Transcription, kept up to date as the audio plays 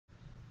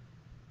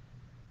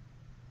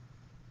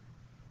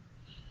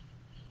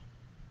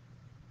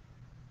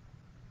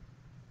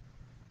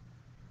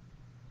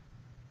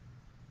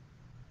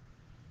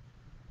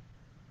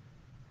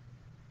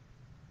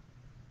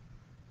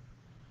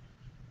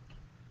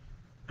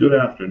Good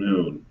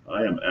afternoon.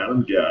 I am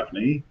Adam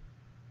Gaffney,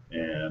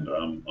 and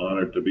I'm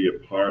honored to be a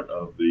part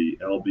of the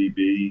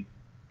LBB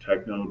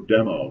Techno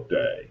Demo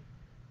Day.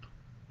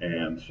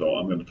 And so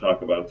I'm going to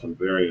talk about some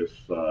various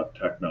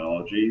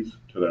technologies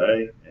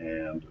today.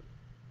 And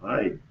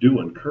I do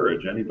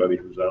encourage anybody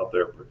who's out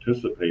there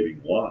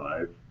participating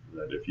live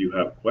that if you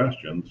have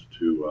questions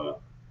to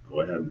go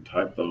ahead and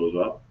type those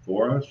up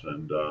for us.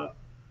 And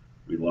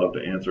we love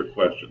to answer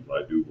questions.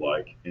 I do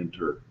like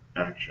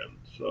interaction.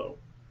 So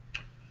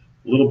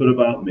a little bit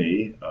about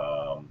me.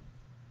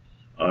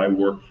 I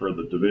work for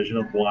the Division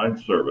of Blind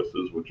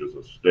Services, which is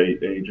a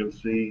state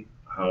agency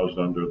housed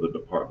under the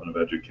Department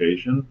of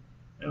Education.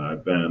 And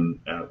I've been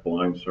at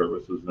Blind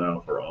Services now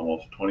for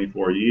almost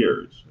 24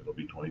 years. It'll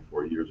be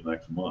 24 years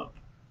next month.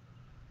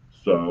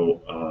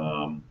 So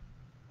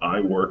I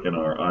work in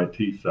our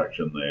IT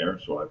section there,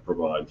 so I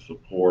provide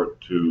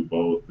support to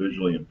both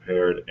visually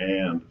impaired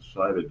and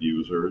sighted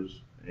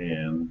users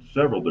in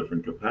several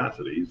different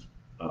capacities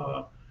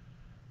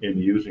in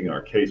using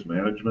our case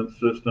management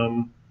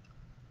system,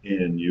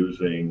 in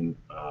using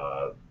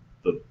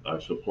I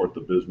support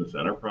the Business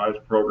Enterprise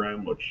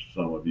Program, which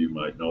some of you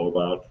might know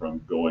about from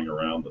going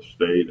around the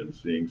state and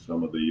seeing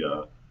some of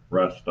the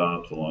rest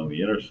stops along the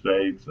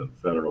interstates and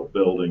federal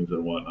buildings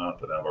and whatnot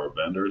that have our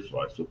vendors. So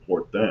I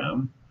support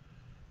them.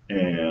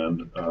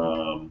 And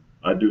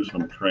I do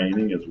some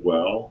training as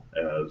well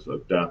as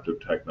adaptive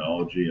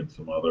technology and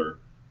some other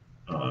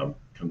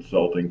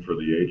consulting for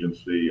the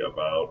agency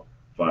about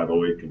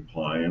 508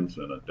 compliance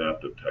and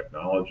adaptive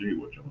technology,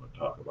 which I'm going to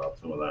talk about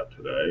some of that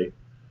today.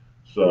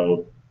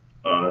 So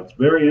it's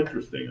very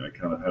interesting. I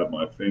kind of have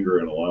my finger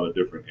in a lot of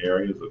different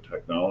areas of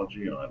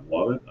technology, and I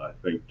love it. I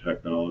think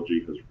technology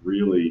has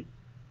really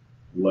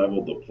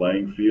leveled the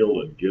playing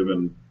field and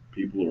given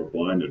people who are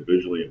blind and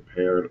visually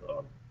impaired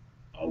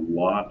a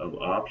lot of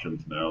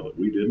options now that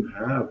we didn't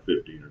have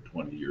 15 or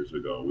 20 years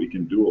ago. We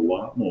can do a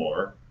lot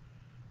more,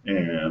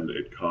 and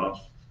it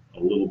costs a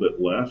little bit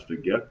less to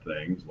get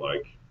things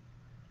like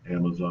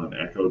Amazon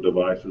Echo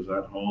devices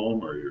at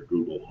home or your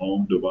Google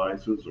Home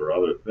devices or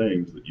other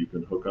things that you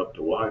can hook up to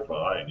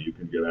Wi-Fi, and you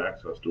can get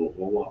access to a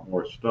whole lot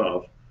more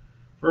stuff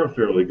for a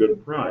fairly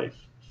good price.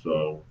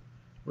 So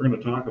we're going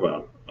to talk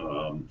about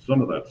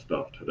some of that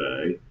stuff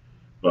today,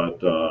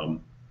 but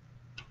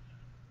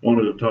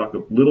wanted to talk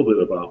a little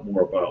bit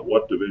more about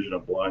what Division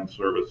of Blind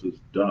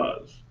Services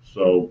does.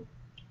 So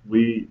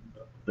we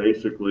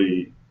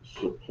basically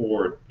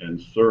support and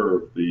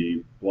serve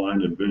the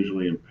blind and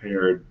visually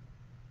impaired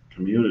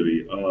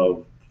community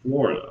of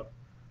Florida.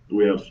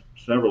 We have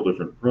several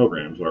different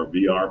programs. Our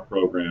VR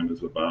program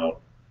is about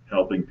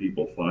helping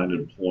people find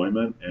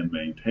employment and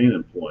maintain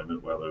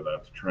employment, whether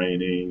that's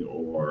training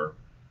or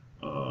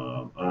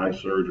eye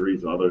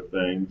surgeries, other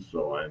things.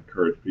 So I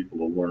encourage people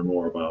to learn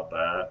more about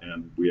that.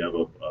 And we have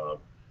a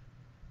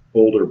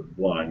older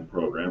blind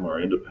program,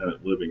 our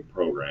independent living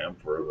program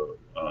for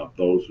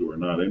those who are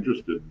not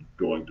interested in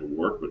going to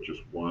work but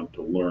just want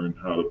to learn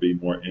how to be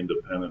more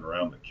independent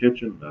around the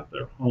kitchen and at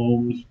their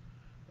homes.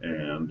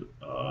 And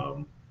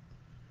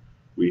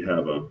we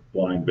have a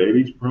blind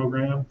babies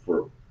program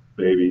for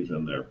babies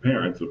and their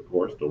parents, of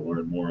course, to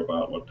learn more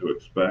about what to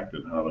expect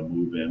and how to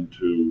move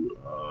into,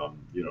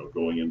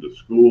 going into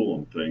school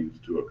and things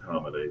to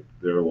accommodate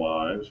their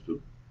lives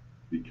to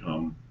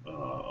become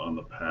on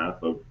the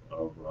path of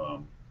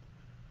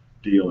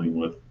dealing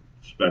with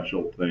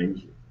special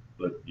things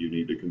that you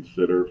need to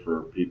consider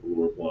for people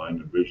who are blind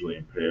and visually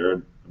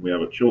impaired. And we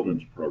have a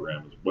children's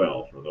program as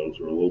well for those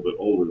who are a little bit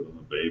older than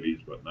the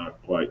babies, but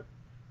not quite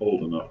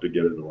old enough to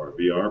get into our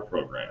VR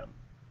program.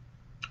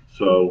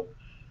 So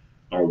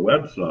our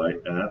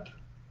website at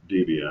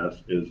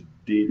DBS is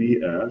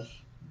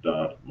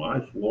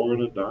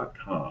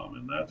dbs.myflorida.com,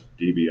 and that's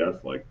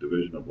DBS like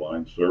Division of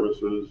Blind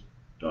Services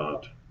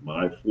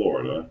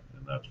 .myflorida,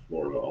 and that's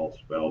Florida all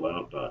spelled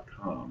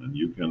out.com. And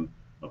you can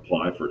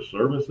apply for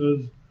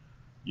services,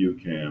 you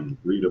can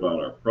read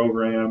about our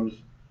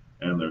programs,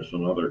 and there's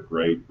some other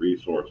great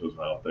resources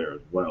out there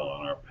as well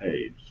on our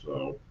page.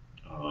 So,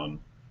 and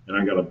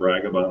I got to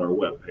brag about our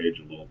web page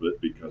a little bit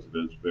because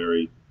it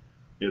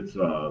is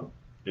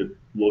it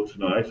looks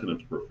nice and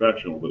it's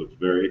professional, but it's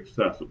very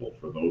accessible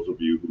for those of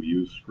you who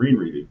use screen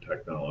reading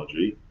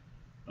technology.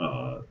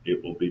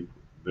 It will be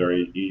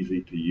very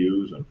easy to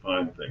use and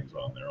find things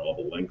on there. All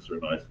the links are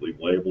nicely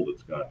labeled.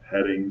 It's got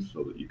headings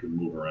so that you can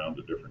move around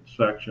to different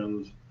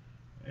sections,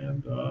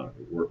 and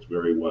it works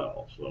very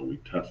well. So we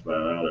test that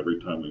out every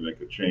time we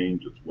make a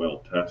change. It's well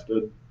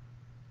tested,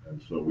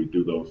 and so we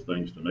do those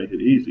things to make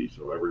it easy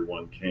so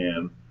everyone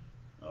can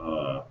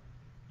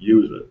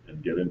use it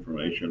and get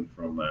information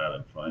from that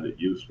and find it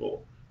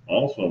useful.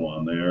 Also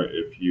on there,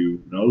 if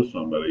you know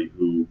somebody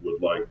who would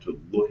like to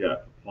look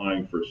at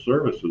applying for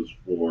services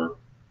for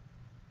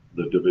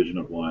the Division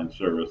of Blind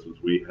Services,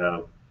 we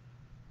have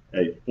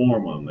a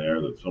form on there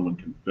that someone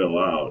can fill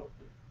out,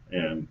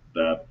 and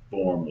that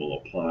form will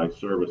apply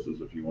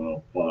services. If you want to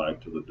apply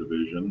to the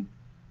division,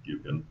 you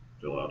can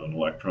fill out an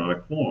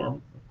electronic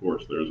form. Of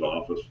course, there's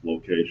office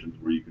locations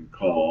where you can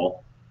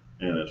call,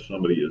 and if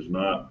somebody is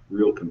not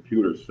real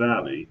computer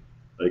savvy,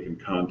 they can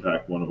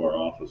contact one of our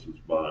offices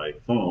by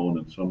phone,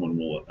 and someone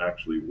will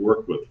actually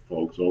work with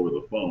folks over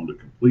the phone to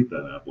complete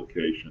that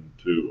application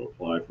to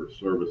apply for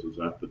services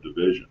at the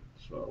division.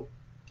 So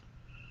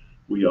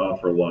we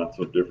offer lots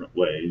of different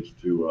ways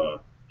to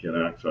get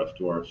access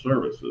to our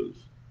services.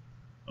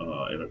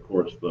 And of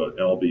course, the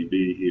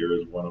LBB here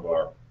is one of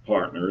our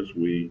partners.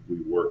 We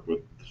work with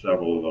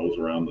several of those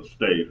around the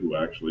state who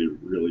actually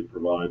really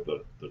provide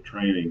the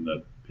training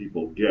that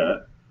people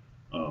get,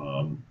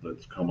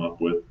 that's come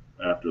up with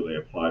after they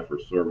apply for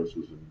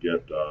services and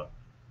get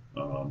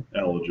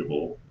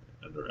eligible,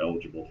 and they're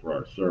eligible for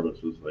our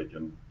services. They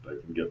can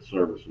get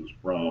services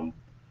from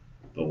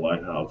the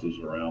lighthouses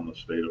around the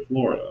state of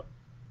Florida.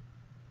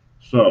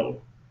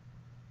 So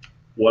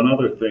one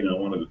other thing I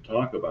wanted to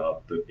talk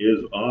about that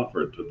is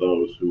offered to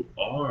those who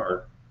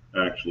are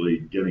actually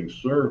getting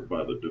served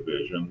by the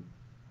division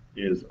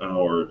is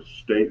our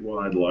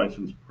statewide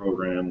license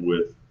program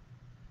with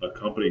a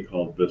company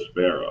called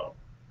Vispero.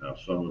 Now,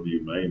 some of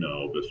you may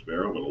know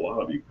Vispero, but a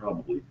lot of you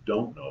probably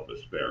don't know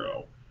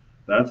Vispero.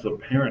 That's a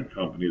parent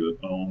company that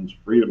owns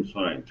Freedom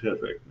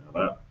Scientific. Now,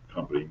 that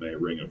company may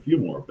ring a few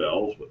more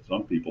bells, but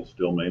some people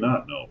still may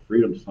not know.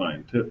 Freedom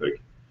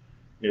Scientific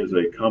is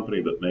a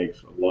company that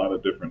makes a lot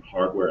of different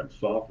hardware and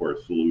software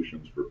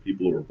solutions for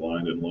people who are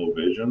blind and low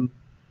vision.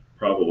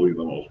 Probably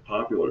the most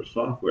popular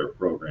software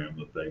program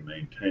that they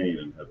maintain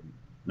and have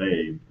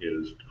made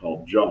is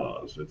called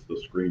JAWS. It's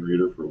the screen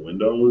reader for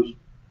Windows,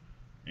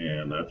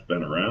 and that's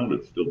been around.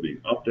 It's still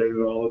being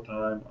updated all the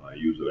time. I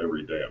use it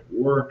every day at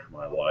work.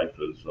 My life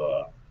has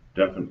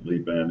definitely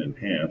been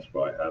enhanced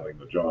by having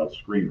the JAWS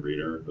screen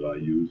reader that I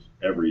use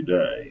every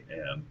day,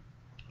 and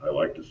I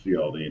like to see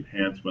all the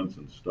enhancements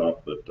and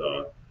stuff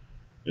that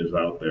is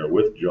out there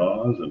with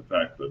JAWS. In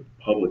fact, the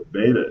public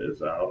beta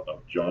is out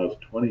of JAWS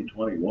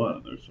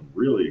 2021. There's some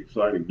really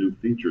exciting new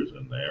features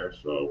in there.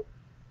 So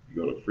you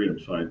go to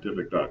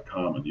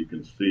freedomscientific.com and you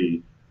can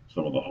see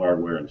some of the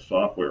hardware and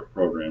software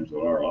programs that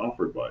are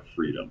offered by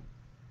Freedom.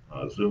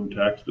 Zoom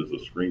Text is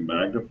a screen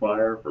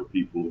magnifier for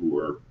people who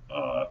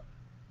are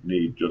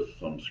need just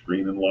some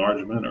screen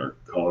enlargement or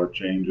color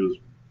changes,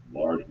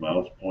 large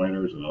mouse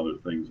pointers and other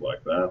things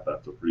like that.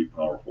 That's a pretty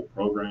powerful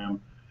program.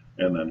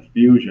 And then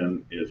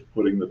Fusion is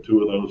putting the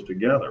two of those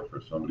together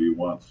for somebody who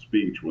wants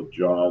speech with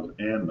JAWS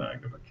and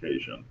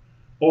magnification.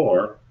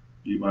 Or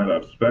you might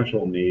have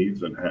special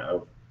needs and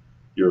have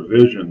your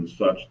vision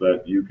such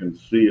that you can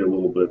see a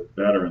little bit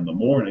better in the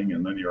morning,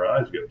 and then your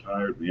eyes get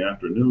tired in the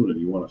afternoon, and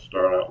you want to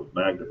start out with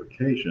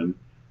magnification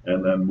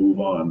and then move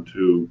on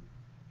to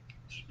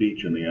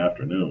speech in the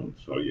afternoon.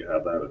 So you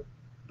have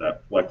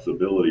that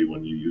flexibility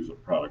when you use a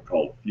product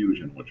called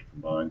Fusion, which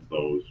combines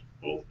those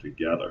both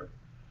together.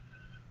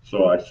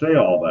 So I say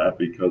all that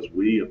because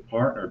we have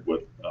partnered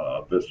with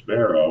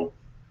Vispero.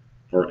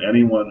 For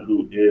anyone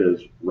who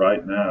is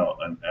right now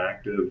an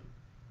active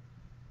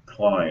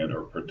client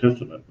or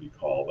participant, we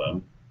call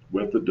them,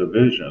 with the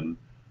division,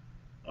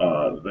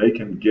 they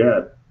can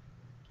get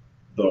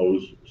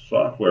those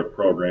software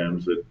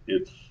programs.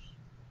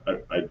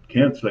 I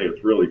can't say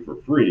it's really for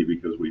free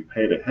because we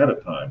paid ahead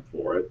of time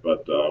for it,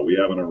 but we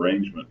have an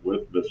arrangement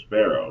with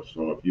Vispero.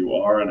 So if you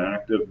are an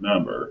active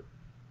member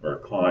or a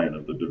client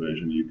of the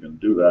division, you can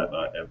do that.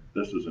 And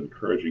this is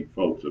encouraging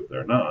folks, if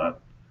they're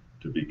not,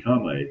 to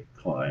become a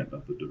client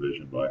of the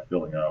division by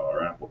filling out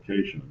our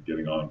application and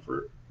getting on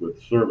with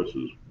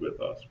services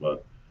with us.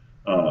 But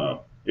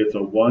it's a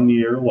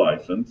 1-year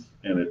license,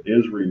 and it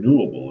is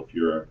renewable. If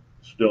you're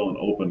still an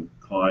open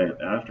client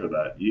after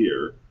that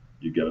year,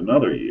 you get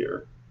another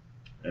year.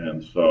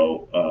 And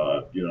so,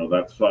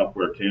 that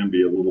software can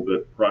be a little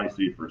bit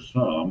pricey for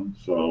some.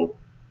 So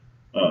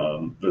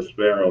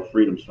Vispero,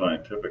 Freedom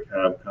Scientific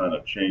have kind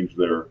of changed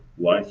their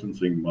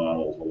licensing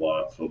models a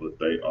lot so that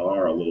they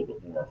are a little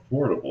bit more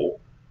affordable.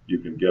 You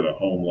can get a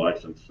home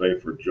license, say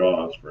for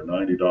JAWS, for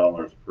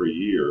 $90 per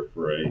year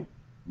for a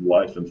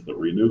license that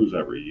renews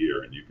every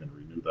year, and you can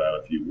renew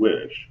that if you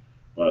wish.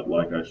 But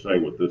like I say,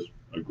 with this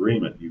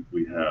agreement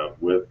we have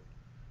with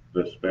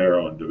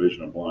Vispero and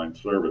Division of Blind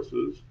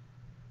Services,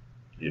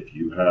 if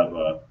you have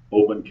an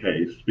open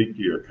case, speak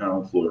to your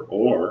counselor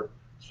or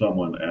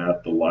someone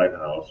at the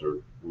lighthouse or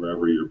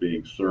wherever you're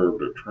being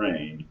served or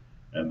trained,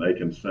 and they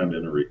can send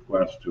in a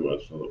request to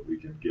us so that we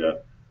can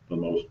get the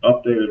most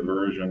updated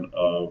version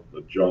of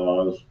the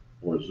JAWS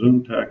or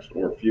Zoom Text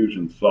or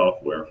Fusion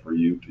software for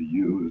you to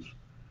use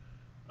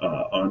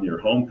on your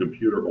home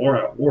computer or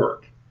at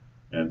work.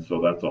 And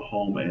so that's a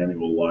home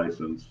annual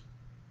license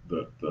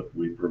that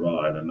we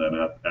provide. And then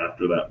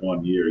after that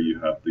 1 year, you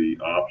have the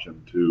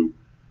option to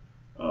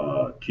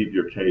keep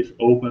your case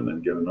open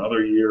and get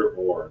another year,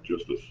 or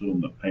just assume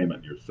the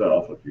payment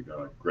yourself if you've got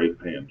a great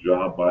paying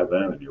job by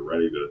then and you're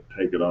ready to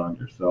take it on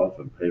yourself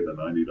and pay the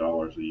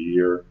 $90 a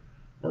year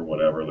or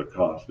whatever the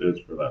cost is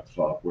for that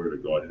software, to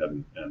go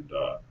ahead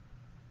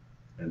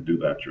and do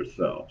that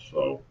yourself.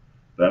 So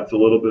that's a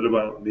little bit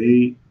about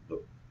me,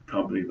 the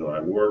company that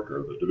I work,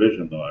 or the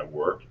division that I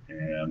work,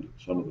 and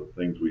some of the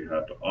things we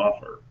have to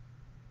offer.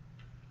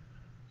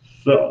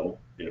 So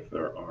if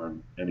there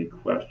aren't any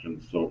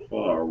questions so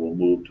far, we'll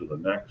move to the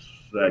next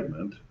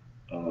segment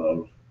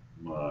of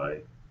my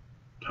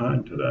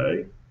time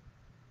today,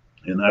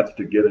 and that's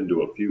to get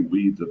into a few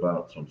weeds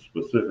about some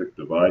specific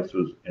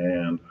devices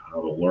and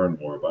how to learn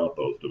more about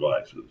those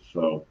devices.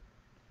 So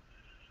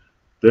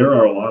there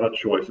are a lot of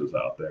choices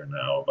out there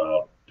now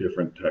about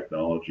different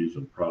technologies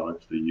and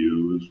products to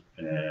use,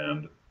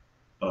 and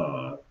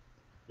uh,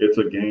 it's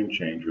a game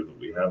changer that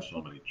we have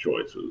so many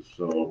choices.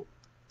 So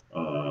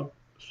uh,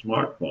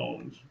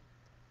 smartphones,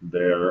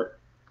 there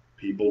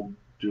people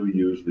do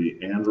use the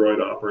Android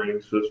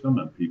operating system,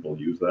 and people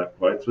use that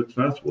quite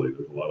successfully.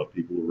 There's a lot of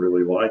people who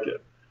really like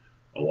it.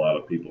 A lot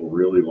of people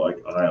really like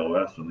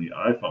iOS and the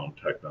iPhone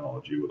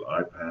technology with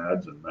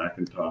iPads and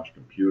Macintosh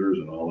computers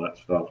and all that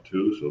stuff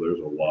too. So there's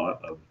a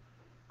lot of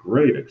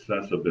great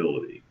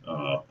accessibility.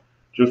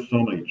 Just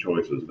so many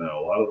choices now.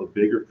 A lot of the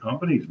bigger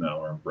companies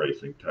now are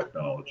embracing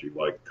technology,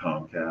 like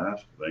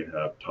Comcast. They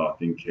have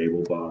talking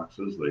cable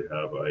boxes. They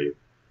have a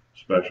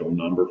special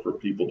number for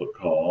people to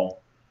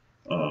call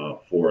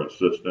for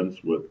assistance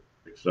with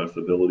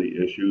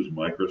accessibility issues.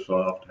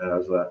 Microsoft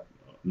has that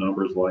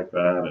numbers like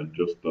that, and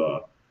just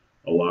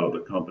a lot of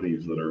the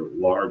companies that are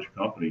large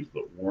companies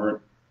that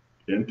weren't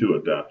into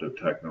adaptive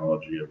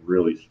technology have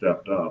really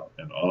stepped up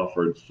and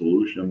offered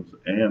solutions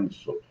and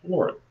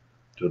support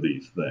to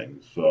these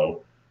things.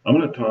 So I'm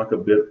going to talk a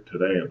bit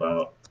today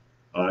about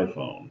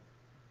iPhone,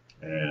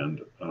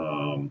 and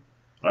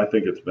I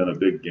think it's been a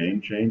big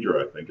game changer.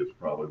 I think it's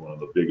probably one of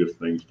the biggest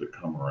things to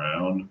come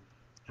around.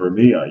 For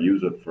me, I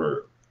use it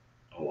for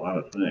a lot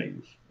of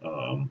things.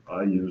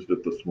 I used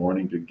it this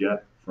morning to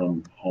get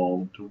from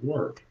home to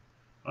work.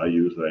 I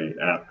use an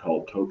app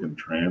called Token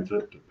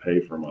Transit to pay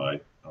for my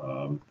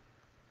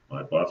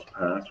bus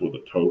pass with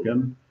a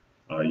token.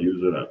 I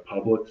use it at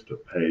Publix to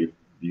pay,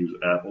 use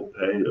Apple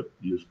Pay to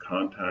use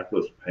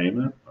contactless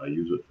payment. I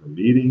use it for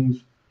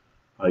meetings.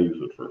 I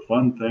use it for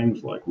fun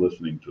things like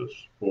listening to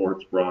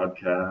sports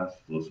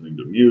broadcasts, listening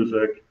to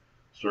music,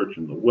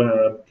 searching the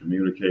web,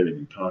 communicating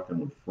and talking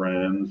with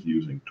friends,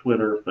 using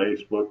Twitter,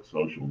 Facebook,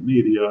 social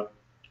media.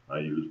 I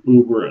use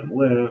Uber and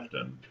Lyft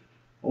and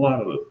a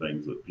lot of the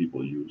things that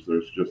people use.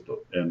 There's just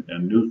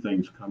and new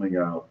things coming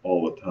out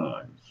all the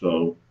time.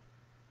 So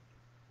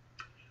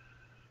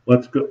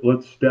let's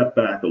step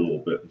back a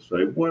little bit and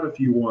say, what if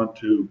you want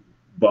to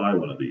buy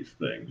one of these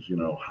things?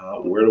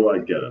 Where do I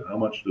get it? How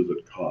much does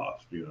it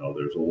cost?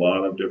 There's a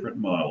lot of different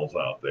models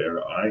out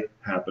there. I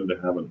happen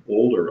to have an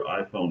older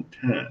iPhone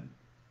 10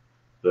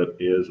 that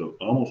is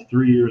almost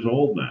 3 years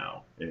old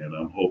now, and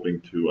I'm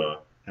hoping to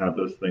have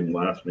this thing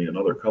last me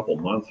another couple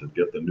months and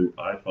get the new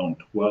iPhone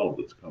 12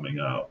 that's coming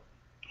out.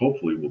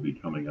 Hopefully will be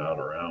coming out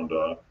around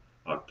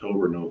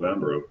October,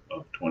 November of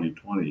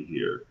 2020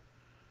 here.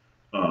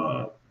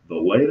 Uh, the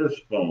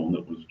latest phone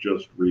that was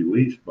just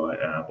released by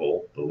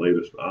Apple, the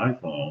latest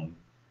iPhone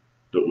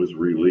that was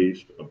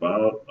released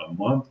about a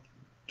month,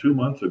 2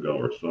 months ago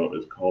or so,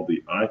 is called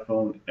the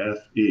iPhone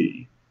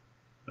SE.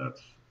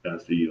 That's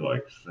SE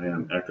like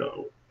Sam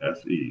Echo,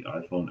 SE,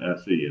 iPhone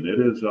SE. And it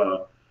is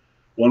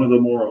one of the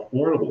more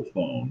affordable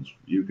phones.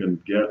 You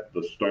can get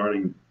the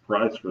starting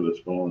price for this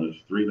phone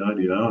is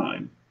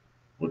 $399,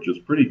 which is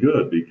pretty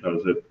good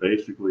because it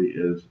basically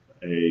is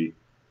a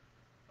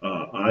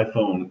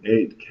iPhone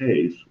 8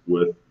 case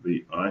with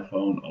the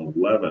iPhone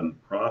 11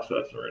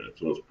 processor in it.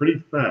 So it's pretty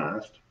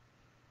fast.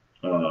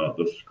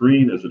 The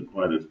screen isn't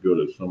quite as good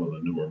as some of the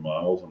newer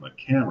models, and the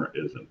camera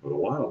isn't. But a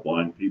lot of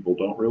blind people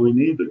don't really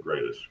need the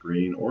greatest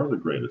screen or the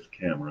greatest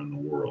camera in the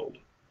world.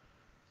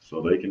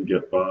 So they can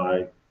get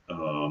by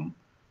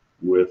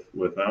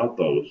without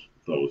those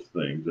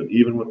things. And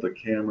even with the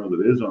camera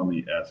that is on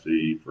the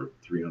SE for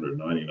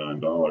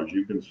 $399,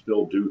 you can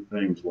still do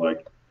things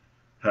like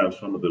have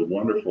some of the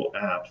wonderful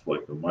apps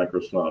like the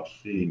Microsoft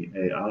Seeing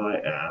AI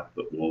app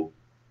that will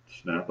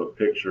snap a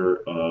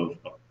picture of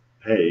a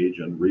page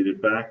and read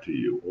it back to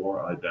you,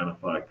 or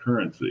identify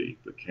currency.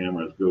 The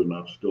camera is good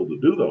enough still to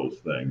do those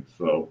things.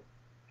 So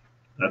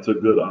that's a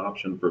good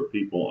option for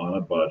people on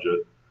a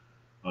budget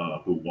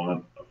who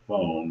want a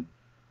phone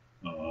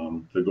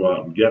to go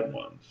out and get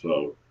one.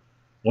 So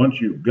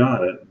once you've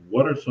got it,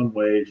 what are some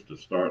ways to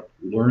start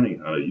learning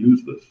how to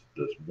use this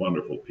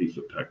wonderful piece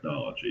of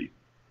technology?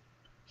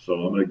 So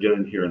I'm going to get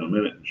in here in a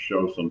minute and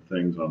show some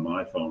things on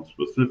my phone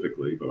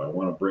specifically, but I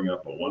want to bring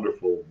up a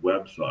wonderful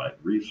website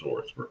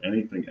resource for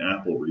anything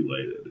Apple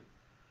related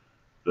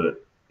that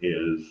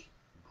is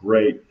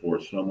great for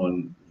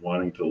someone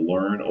wanting to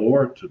learn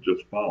or to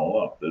just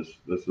follow up. This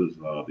is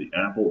the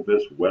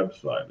AppleVis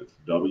website. It's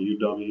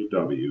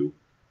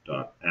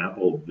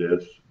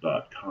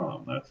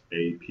www.applevis.com. That's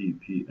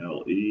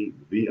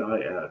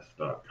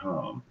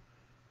APPLEVIS.com.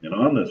 And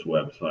on this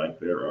website,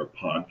 there are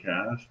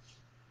podcasts,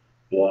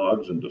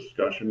 blogs and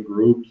discussion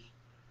groups,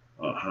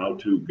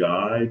 how-to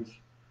guides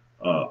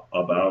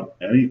about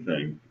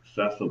anything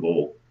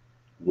accessible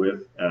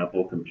with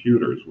Apple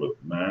computers, with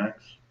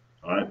Macs,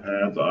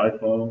 iPads,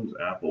 iPhones,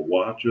 Apple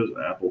Watches,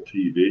 Apple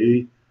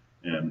TV,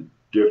 and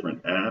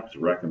different apps,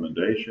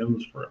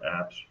 recommendations for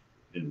apps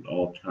in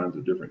all kinds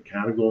of different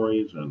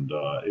categories, and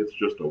it's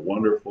just a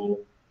wonderful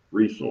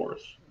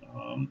resource.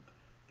 Um,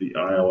 the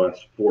iOS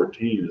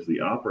 14 is the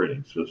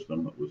operating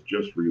system that was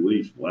just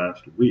released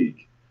last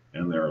week,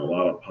 and there are a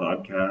lot of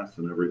podcasts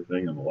and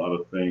everything, and a lot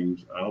of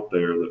things out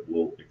there that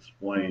will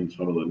explain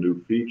some of the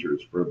new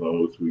features for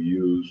those who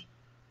use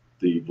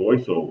the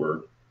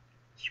VoiceOver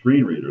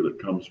screen reader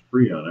that comes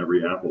free on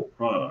every Apple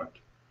product,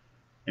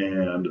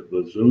 and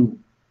the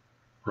Zoom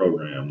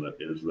program that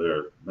is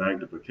their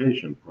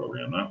magnification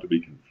program, not to be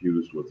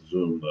confused with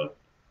Zoom, the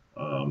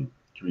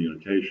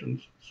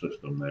communications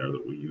system there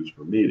that we use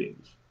for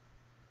meetings.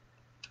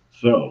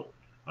 So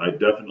I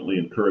definitely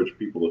encourage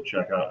people to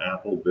check out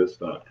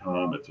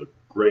applebis.com. It's a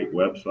great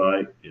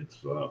website. It's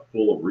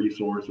full of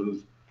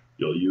resources.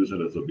 You'll use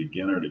it as a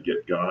beginner to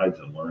get guides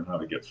and learn how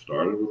to get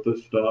started with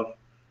this stuff.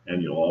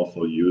 And you'll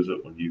also use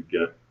it when you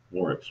get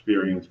more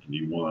experienced and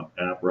you want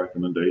app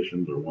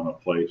recommendations or want a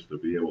place to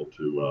be able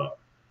to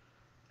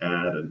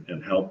add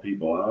and help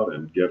people out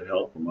and get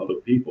help from other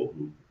people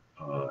who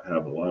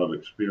have a lot of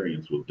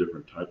experience with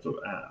different types of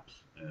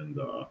apps. And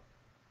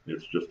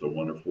it's just a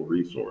wonderful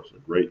resource, a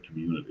great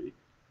community.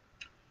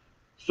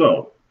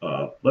 So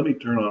let me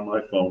turn on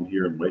my phone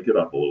here and wake it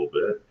up a little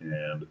bit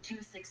and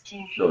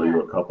show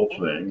you a couple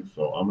things.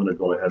 So I'm going to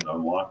go ahead and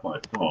unlock my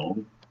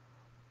phone.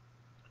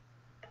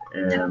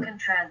 And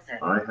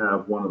I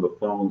have one of the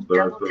phones that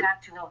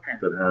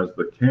has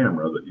the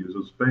camera that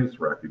uses face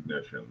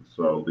recognition.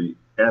 So the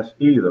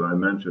SE that I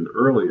mentioned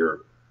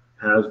earlier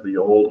has the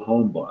old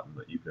home button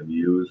that you can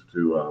use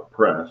to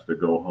press to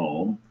go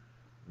home.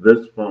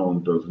 This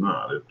phone does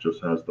not. It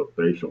just has the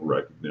facial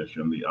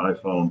recognition. The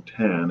iPhone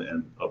 10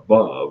 and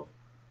above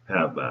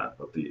have that,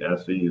 but the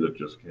SE that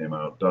just came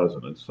out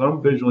doesn't. And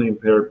some visually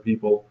impaired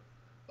people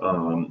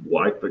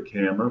like the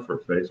camera for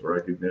face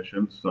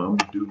recognition. Some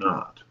do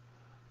not.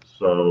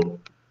 So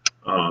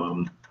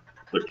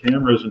the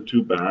camera isn't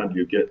too bad.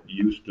 You get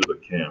used to the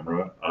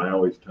camera. I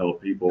always tell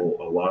people,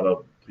 a lot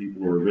of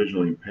people who are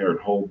visually impaired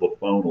hold the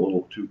phone a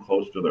little too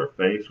close to their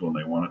face when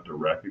they want it to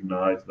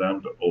recognize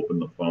them, to open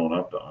the phone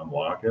up to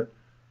unlock it.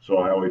 So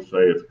I always say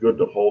it's good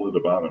to hold it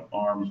about an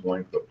arm's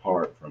length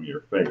apart from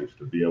your face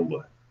to be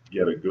able to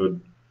get a good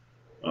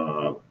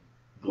uh,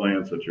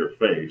 glance at your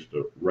face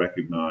to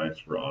recognize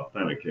for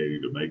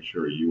authenticating to make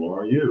sure you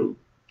are you.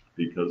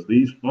 Because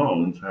these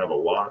phones have a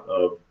lot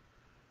of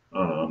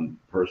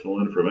personal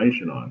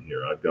information on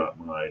here. I've got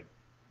my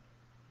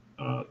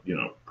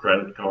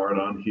credit card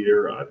on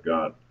here. I've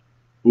got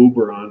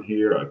Uber on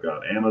here. I've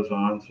got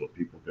Amazon, so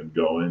people can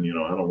go in.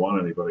 I don't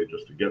want anybody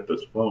just to get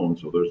this phone,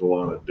 so there's a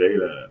lot of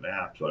data and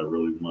apps I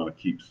really want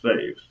to keep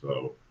safe.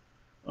 So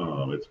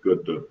it's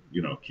good to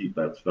keep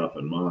that stuff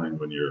in mind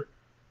when you're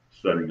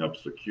setting up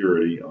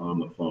security on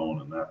the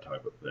phone and that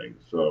type of thing.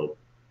 So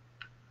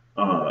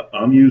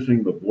I'm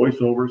using the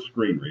VoiceOver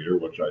screen reader,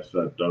 which I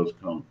said does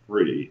come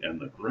free. And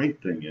the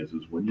great thing is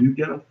when you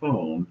get a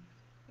phone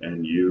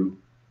and you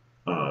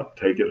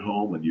take it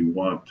home and you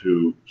want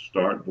to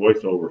start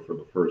VoiceOver for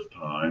the first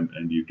time,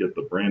 and you get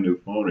the brand new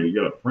phone, or you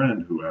get a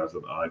friend who has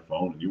an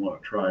iPhone and you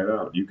want to try it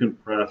out, you can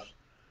press,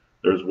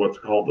 there's what's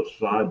called the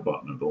side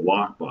button or the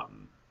lock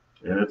button.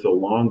 And it's a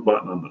long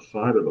button on the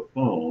side of the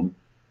phone.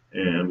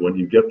 And when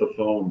you get the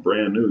phone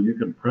brand new, you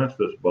can press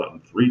this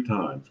button 3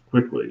 times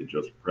quickly.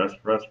 Just press,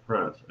 press,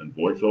 press, and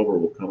VoiceOver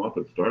will come up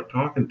and start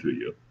talking to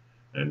you.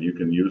 And you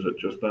can use it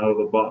just out of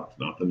the box,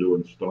 nothing to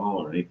install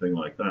or anything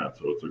like that.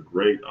 So it's a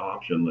great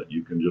option that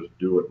you can just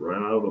do it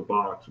right out of the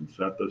box and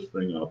set this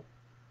thing up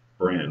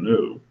brand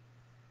new.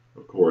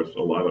 Of course,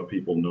 a lot of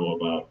people know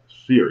about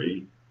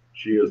Siri.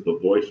 She is the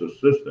voice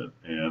assistant,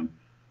 and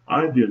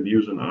I've been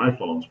using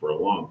iPhones for a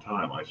long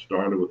time. I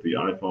started with the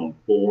iPhone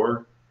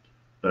 4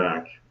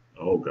 back,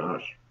 oh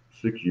gosh,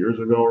 6 years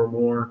ago or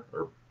more,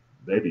 or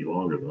maybe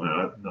longer than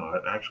that. No,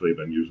 I've actually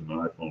been using an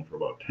iPhone for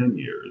about 10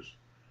 years.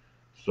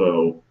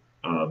 So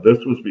this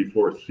was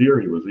before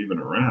Siri was even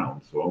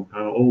around. So I'm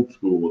kind of old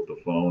school with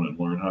the phone and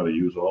learned how to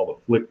use all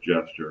the flick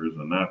gestures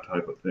and that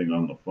type of thing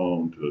on the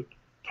phone to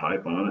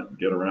type on it and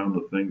get around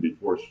the thing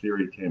before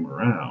Siri came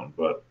around.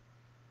 But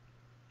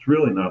it's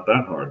really not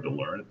that hard to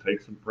learn. It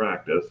takes some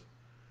practice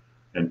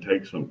and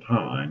takes some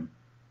time.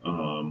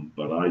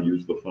 But I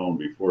used the phone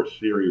before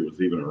Siri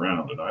was even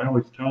around. And I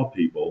always tell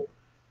people,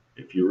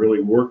 if you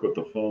really work with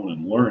the phone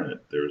and learn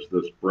it, there's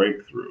this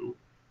breakthrough.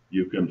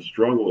 You can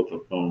struggle with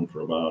the phone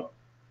for about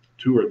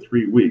 2 or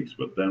 3 weeks,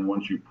 but then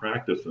once you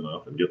practice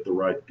enough and get the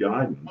right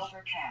guidance,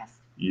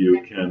 you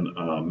can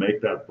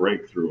make that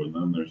breakthrough. And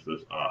then there's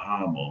this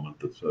aha moment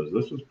that says,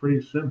 this is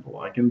pretty simple.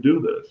 I can do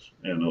this.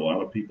 And a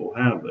lot of people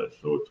have this.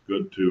 So it's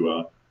good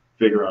to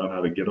figure out how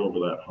to get over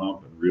that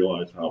hump and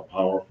realize how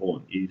powerful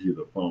and easy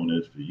the phone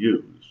is to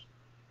use.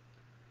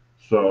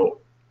 So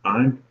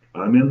I'm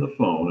in the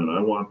phone and I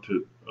want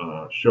to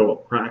show a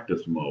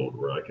practice mode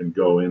where I can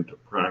go in to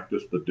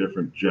practice the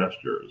different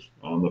gestures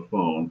on the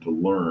phone to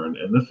learn.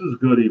 And this is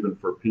good even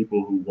for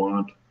people who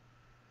want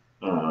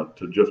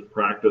to just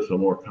practice a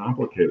more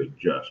complicated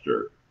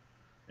gesture.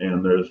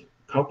 And there's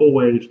a couple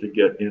ways to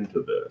get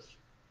into this.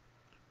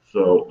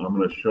 So I'm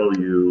going to show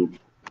you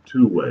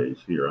two ways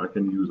here. I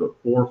can use a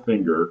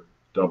four-finger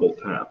double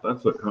tap.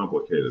 That's a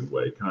complicated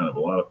way, kind of. A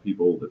lot of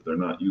people, if they're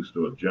not used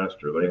to a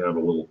gesture, they have a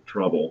little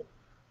trouble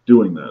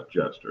doing that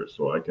gesture.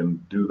 So I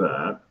can do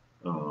that.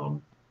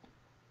 Um,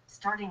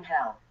 Starting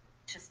help.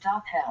 To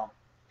stop help,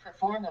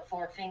 perform a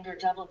four-finger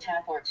double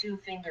tap or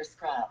two-finger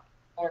scrub,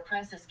 or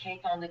press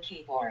escape on the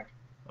keyboard.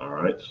 all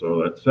right,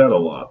 so that said a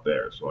lot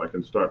there. So I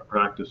can start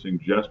practicing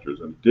gestures.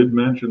 And it did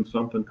mention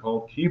something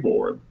called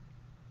keyboard.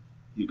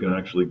 You can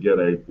actually get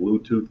a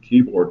Bluetooth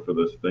keyboard for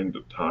this thing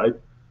to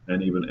type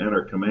and even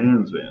enter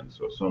commands in.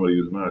 So somebody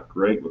who's not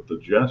great with the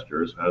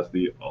gestures has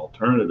the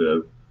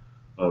alternative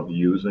of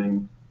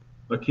using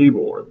a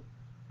keyboard.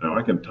 Now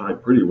I can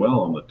type pretty well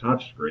on the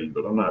touch screen,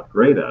 but I'm not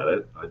great at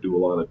it. I do a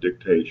lot of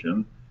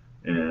dictation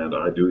and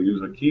I do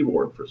use a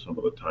keyboard for some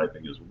of the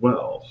typing as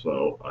well.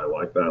 So I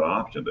like that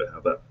option to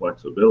have that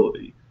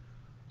flexibility.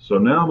 So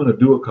now I'm going to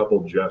do a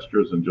couple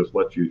gestures and just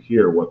let you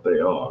hear what they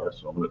are.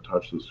 So I'm going to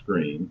touch the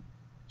screen.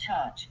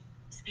 Touch.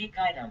 Speak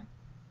item.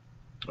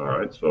 All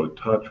right, so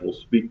touch will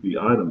speak the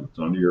item that's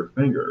under your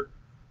finger.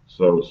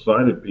 So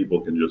sighted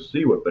people can just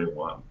see what they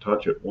want,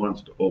 touch it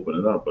once to open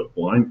it up, but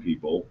blind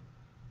people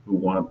who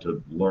want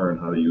to learn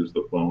how to use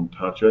the phone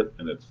touch it,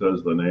 and it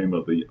says the name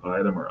of the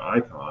item or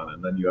icon,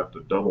 and then you have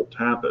to double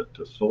tap it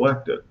to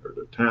select it or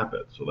to tap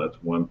it. So that's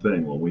one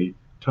thing. When we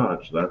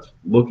touch, that's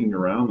looking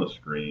around the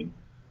screen.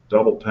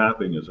 Double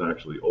tapping is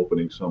actually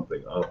opening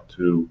something up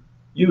to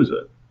use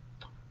it.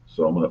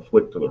 So I'm going to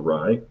flick to the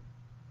right.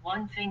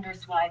 One finger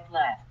swipe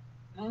left.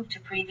 Move to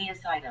previous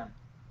item.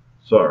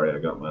 Sorry, I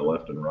got my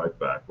left and right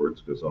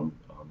backwards because I'm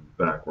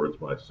backwards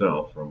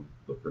myself from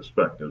the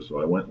perspective. So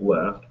I went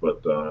left,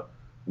 but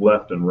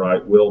left and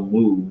right will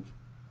move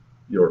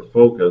your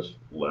focus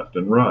left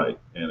and right,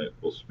 and it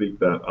will speak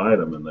that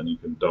item, and then you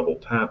can double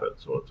tap it.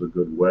 So it's a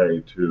good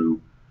way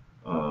to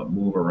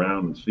move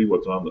around and see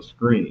what's on the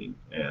screen.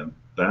 And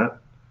that,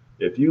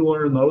 if you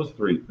learn those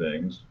three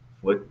things,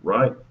 flick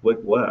right, flick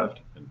left,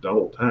 and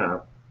double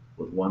tap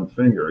with one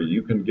finger,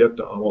 you can get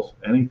to almost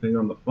anything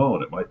on the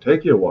phone. It might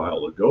take you a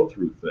while to go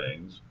through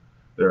things.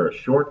 There are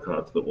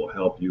shortcuts that will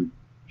help you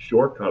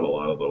shortcut a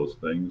lot of those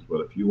things,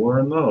 but if you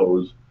learn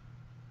those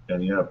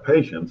and you have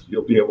patience,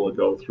 you'll be able to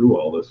go through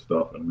all this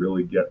stuff and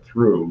really get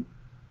through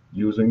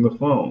using the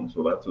phone.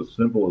 So that's as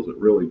simple as it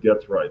really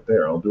gets right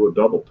there. I'll do a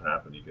double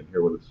tap and you can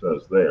hear what it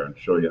says there and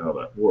show you how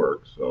that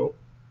works. So,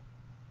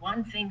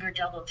 One finger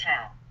double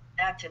tap.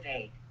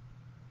 Activate.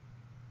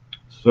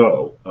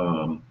 so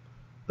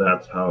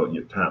that's how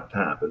you tap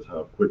is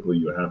how quickly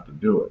you have to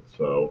do it.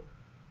 So,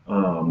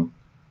 um,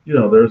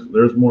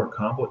 there's more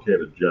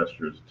complicated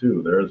gestures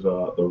too. There's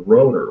the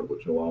rotor,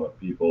 which a lot of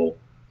people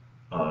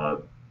uh,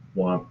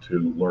 want to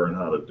learn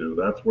how to do.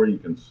 That's where you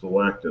can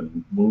select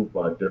and move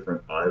by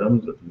different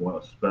items. If you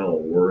want to spell a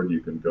word,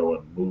 you can go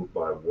and move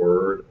by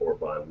word or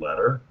by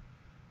letter.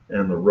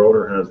 And the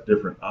rotor has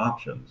different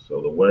options.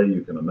 So the way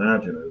you can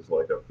imagine it is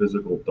like a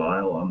physical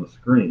dial on the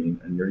screen,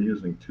 and you're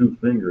using two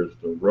fingers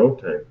to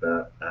rotate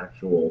that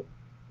actual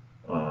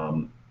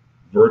um,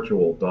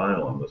 virtual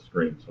dial on the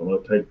screen. So I'm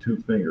going to take two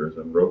fingers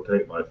and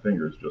rotate my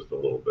fingers just a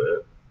little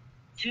bit.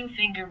 Two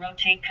finger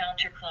rotate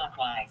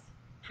counterclockwise.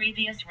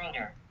 Previous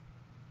rotor.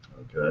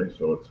 Okay,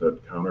 so it said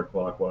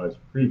counterclockwise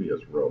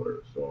previous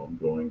rotor. So I'm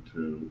going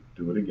to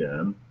do it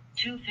again.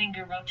 Two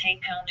finger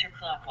rotate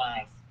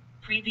counterclockwise.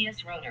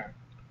 Previous rotor.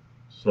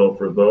 So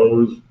for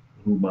those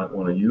who might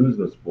want to use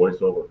this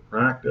voiceover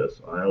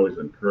practice, I always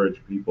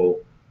encourage people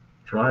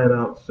try it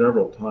out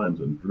several times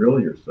and drill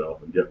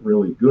yourself and get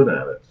really good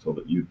at it so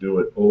that you do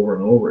it over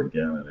and over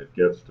again and it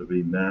gets to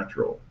be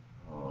natural.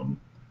 Um,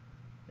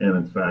 And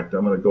in fact,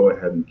 I'm going to go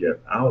ahead and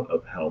get out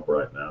of help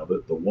right now.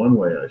 That the one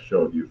way I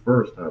showed you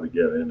first how to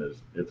get in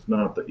is it's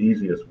not the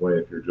easiest way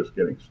if you're just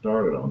getting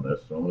started on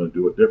this. So I'm going to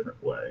do a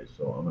different way.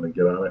 So I'm going to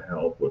get out of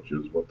help, which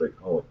is what they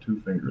call a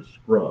two-finger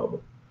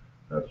scrub.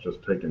 That's just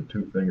taking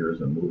two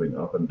fingers and moving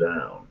up and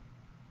down.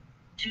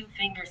 Two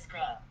finger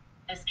scrub.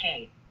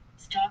 Escape.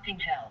 Stopping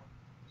help.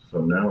 So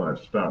now I've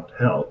stopped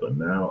help, and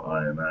now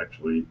I am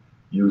actually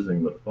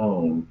using the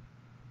phone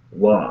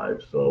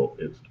live. So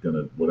it's going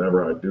to,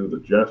 whatever I do, the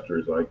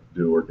gestures I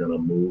do are going to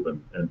move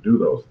and do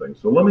those things.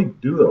 So let me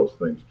do those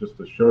things just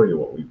to show you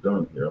what we've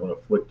done here. I'm going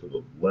to flick to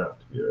the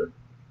left here.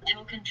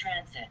 Token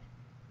transit.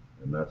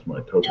 And that's my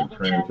token Double tap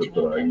transit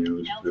to that I open.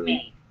 use Health to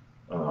mate.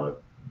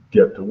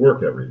 get to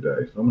work every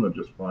day. So I'm going to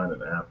just find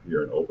an app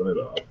here and open it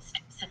up.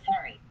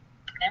 Safari.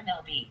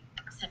 MLB.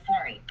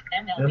 Safari.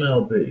 MLB.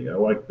 MLB. I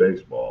like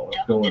baseball.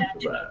 Let's Double go tap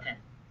into to that. open.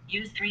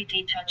 Use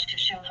 3D touch to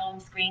show home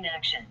screen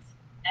actions.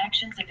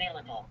 Actions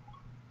available.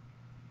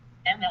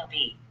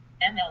 MLB.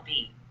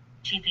 MLB.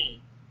 TV.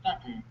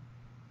 Button.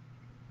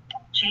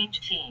 Change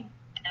team.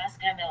 Ask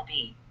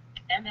MLB.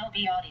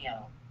 MLB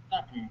audio.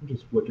 Button.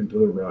 Just flicking to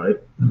the right.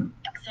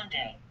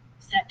 Sunday.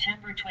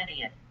 September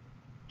 20th.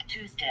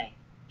 Tuesday.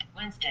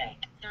 Wednesday.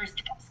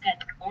 Thursday.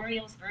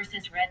 Orioles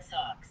versus Red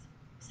Sox.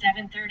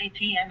 7:30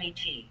 p.m. ET.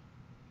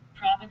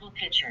 Probable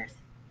pitchers.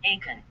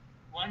 Aiken.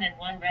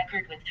 1-1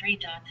 record with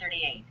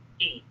 3.38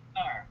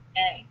 ERA.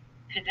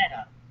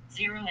 Pivetta.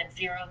 0 and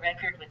 0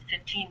 record with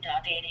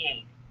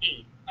 15.88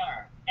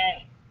 ERA.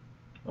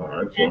 All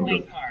right, so I'm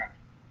Fenway Park.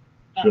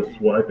 just Button.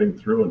 swiping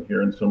through and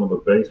hearing some of the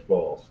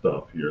baseball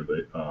stuff here.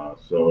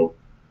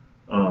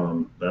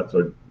 That's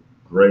a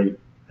great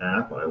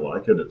app. I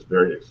like it. It's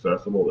very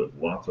accessible. There's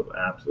lots of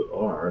apps that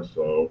are.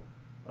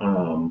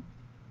 Um,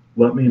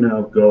 Let me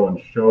now go and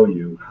show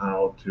you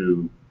how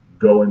to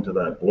go into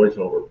that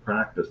voiceover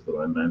practice that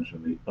I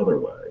mentioned the other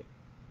way.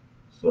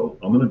 So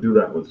I'm going to do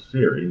that with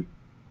Siri,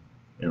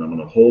 and I'm going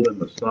to hold in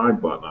the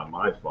side button on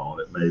my phone.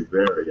 It may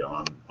vary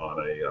on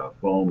a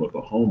phone with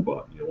a home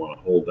button. You want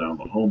to hold down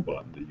the home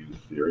button to use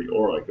Siri,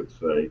 or I could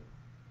say,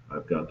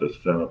 I've got this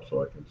set up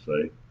so I can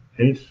say,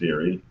 hey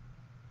Siri,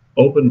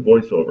 open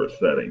voiceover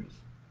settings.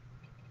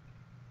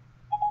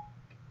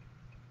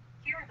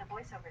 Here are the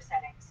voiceover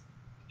settings.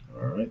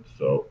 All right,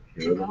 so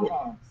here are the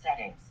home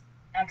settings.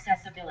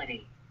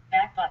 Accessibility.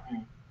 Back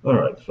button. All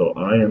right, so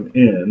I am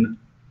in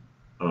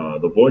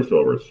the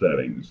voiceover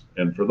settings.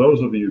 And for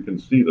those of you who can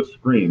see the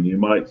screen, you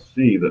might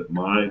see that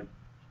my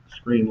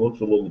screen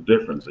looks a little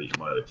different than you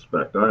might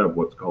expect. I have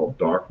what's called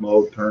dark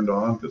mode turned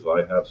on because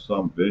I have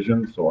some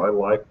vision, so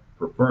I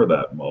prefer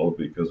that mode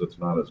because it's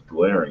not as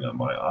glaring on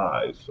my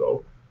eyes.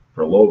 So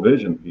for low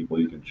vision people,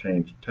 you can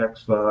change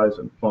text size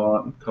and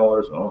font and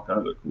colors and all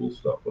kinds of cool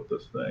stuff with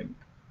this thing.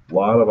 A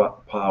lot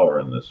of power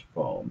in this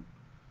phone.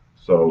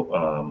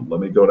 So let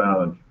me go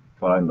down and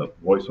find the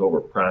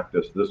voiceover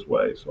practice this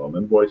way. So I'm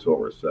in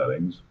voiceover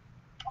settings.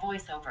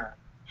 Voiceover.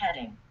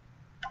 Heading.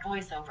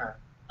 Voiceover.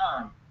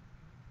 On.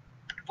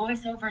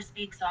 Voiceover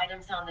speaks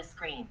items on the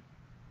screen.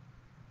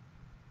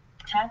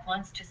 Tap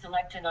once to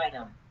select an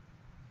item.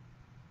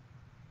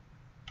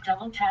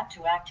 Double tap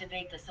to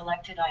activate the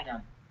selected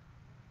item.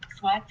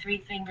 Swipe 3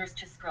 fingers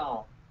to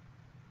scroll.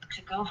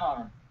 To go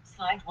home,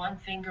 slide 1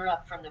 finger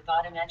up from the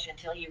bottom edge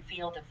until you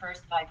feel the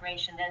first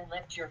vibration, then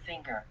lift your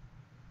finger.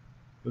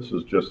 This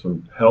is just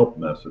some help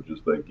messages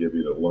they give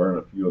you to learn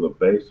a few of the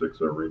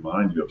basics or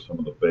remind you of some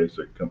of the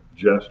basic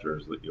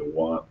gestures that you'll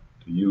want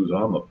to use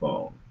on the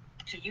phone.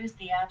 To use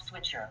the app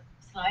switcher,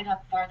 slide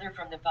up farther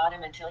from the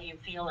bottom until you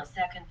feel a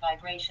second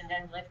vibration,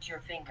 then lift your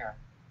finger.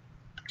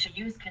 To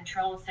use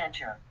control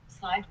center,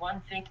 slide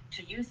 1 finger.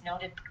 To use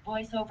noted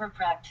voiceover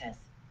practice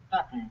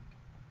button.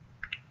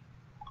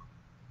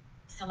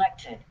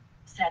 Selected.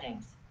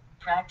 Settings.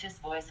 Practice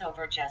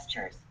voiceover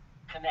gestures,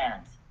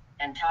 commands,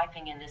 and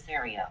typing in this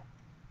area.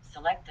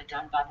 Select the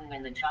Done button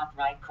in the top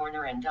right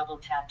corner and double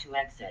tap to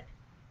exit.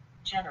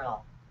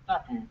 General.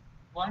 Button.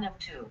 1 of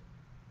 2.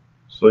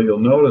 So you'll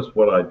notice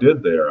what I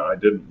did there. I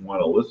didn't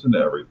want to listen to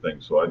everything,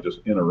 so I just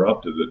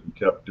interrupted it and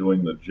kept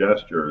doing the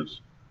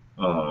gestures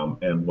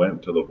and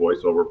went to the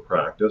voiceover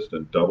practice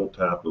and double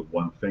tapped with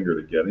 1 finger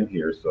to get in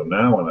here. So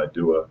now when I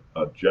do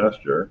a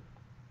gesture,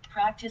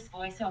 practice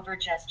voiceover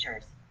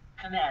gestures,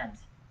 commands,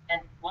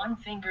 and 1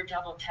 finger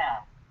double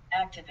tap,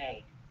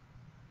 activate.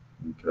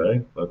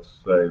 Okay, let's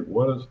say,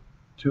 what does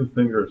 2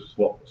 fingers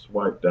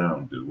swipe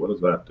down do? What does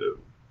that do?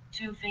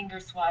 2 finger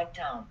swipe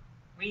down.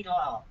 Read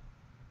all.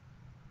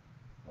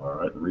 All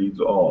right, reads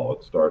all.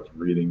 It starts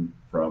reading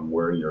from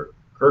where your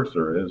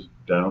cursor is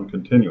down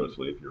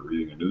continuously. If you're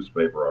reading a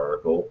newspaper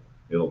article,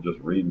 it'll just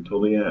read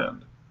until the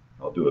end.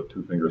 I'll do a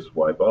 2 finger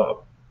swipe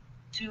up.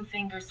 2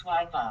 finger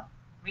swipe up.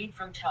 Read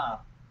from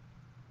top.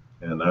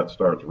 And that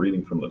starts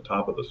reading from the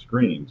top of the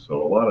screen.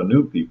 So a lot of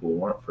new people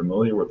who aren't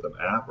familiar with an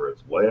app or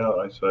its layout,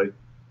 I say,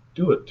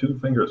 do a 2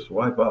 finger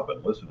swipe up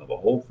and listen to the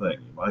whole thing.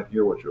 You might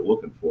hear what you're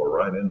looking for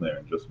right in there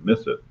and just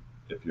miss it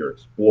if you're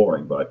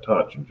exploring by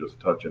touch and just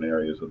touching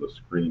areas of the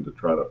screen to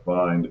try to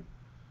find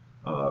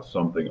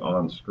something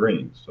on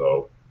screen.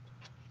 So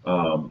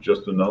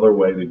just another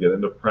way to get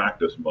into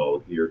practice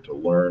mode here to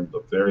learn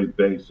the very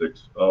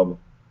basics of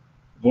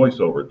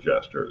voiceover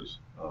gestures.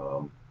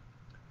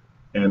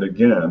 And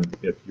again,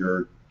 if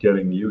you're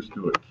getting used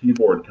to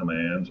keyboard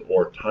commands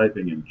or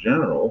typing in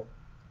general,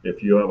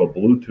 if you have a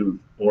Bluetooth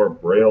or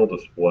Braille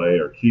display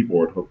or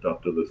keyboard hooked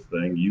up to this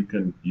thing, you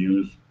can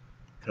use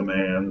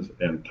commands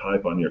and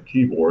type on your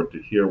keyboard to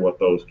hear what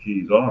those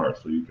keys are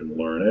so you can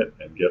learn it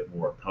and get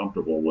more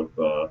comfortable with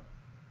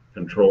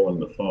controlling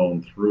the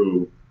phone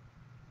through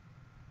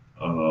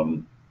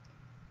um,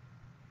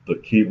 the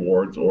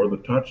keyboards or the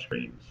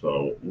touchscreen.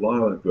 So a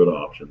lot of good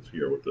options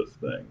here with this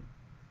thing.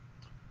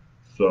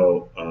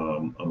 So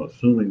I'm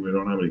assuming we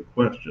don't have any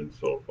questions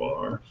so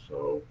far.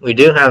 So We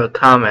do have a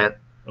comment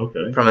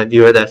okay, from a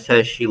viewer that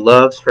says she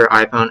loves her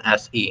iPhone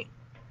SE.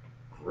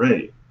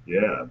 great,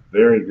 yeah,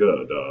 very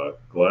good.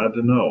 Glad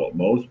to know.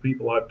 Most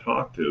people I've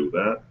talked to,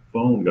 that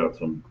phone got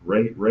some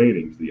great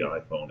ratings, the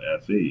iPhone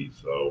SE.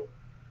 So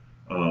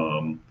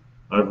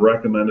I've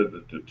recommended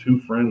it to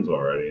 2 friends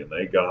already, and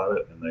they got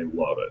it and they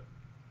love it.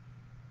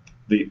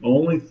 The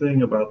only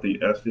thing about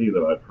the SE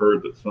that I've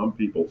heard that some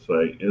people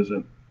say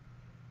isn't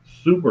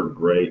super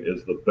great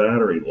is the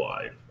battery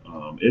life.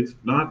 It's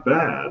not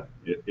bad.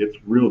 It's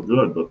real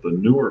good, but the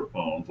newer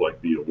phones like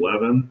the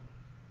 11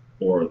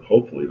 or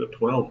hopefully the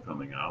 12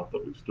 coming out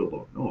that we still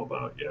don't know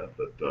about yet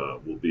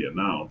that will be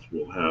announced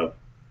will have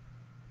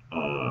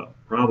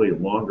probably probably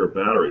a longer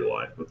battery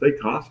life, but they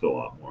cost a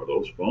lot more.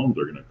 Those phones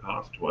are going to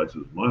cost twice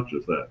as much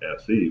as that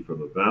SE. For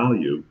the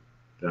value,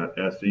 that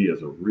SE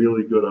is a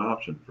really good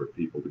option for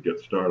people to get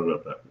started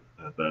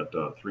at that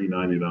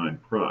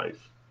 $399 price.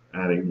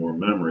 Adding more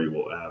memory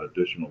will add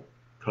additional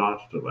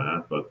cost to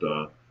that, but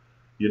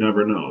you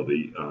never know.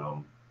 The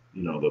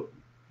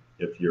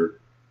if your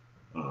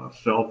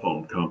cell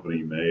phone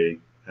company may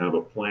have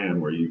a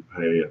plan where you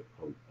pay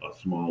a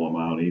small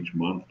amount each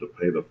month to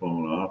pay the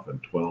phone off in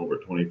 12 or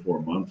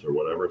 24 months or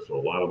whatever. So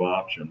a lot of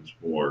options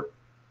for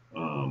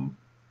um,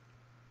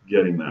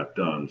 getting that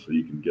done so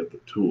you can get the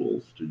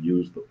tools to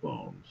use the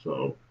phone.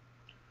 So,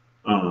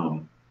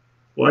 um,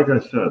 like I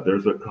said,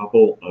 there's a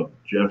couple of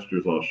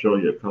gestures. I'll show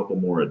you a couple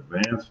more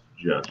advanced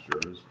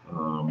gestures.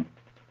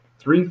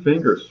 Three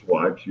finger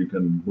swipes, you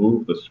can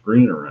move the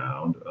screen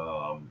around.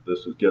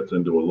 Gets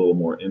into a little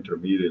more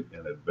intermediate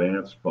and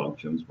advanced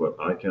functions, but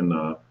I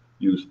can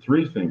use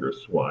three finger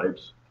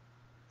swipes.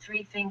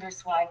 Three finger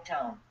swipe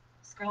down.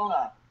 Scroll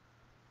up.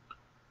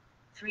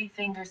 Three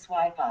finger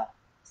swipe up.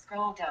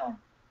 Scroll down.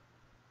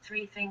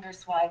 Three finger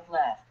swipe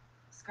left.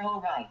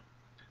 Scroll right.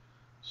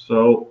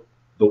 So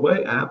the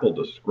way Apple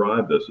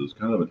described this is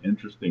kind of an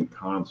interesting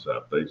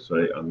concept. They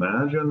say,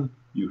 imagine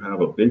you have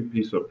a big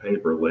piece of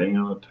paper laying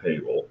on a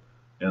table,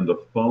 and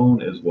the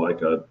phone is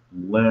like a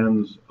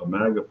lens, a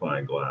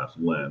magnifying glass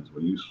lens.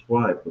 When you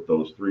swipe with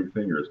those three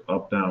fingers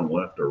up, down,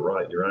 left, or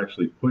right, you're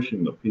actually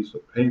pushing the piece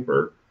of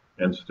paper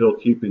and still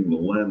keeping the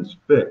lens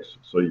fixed.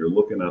 So you're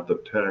looking at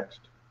the text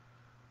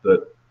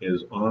that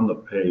is on the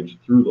page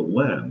through the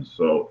lens.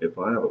 So if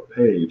I have a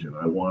page and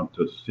I want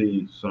to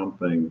see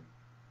something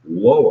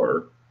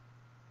lower,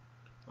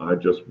 I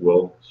just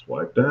will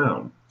swipe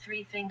down.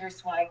 Three finger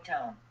swipe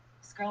down.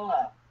 Scroll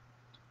up.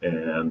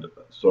 And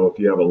so if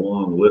you have a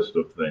long list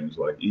of things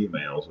like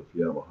emails, if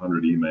you have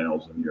 100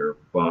 emails in your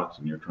box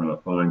and you're trying to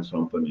find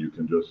something, you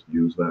can just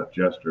use that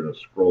gesture to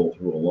scroll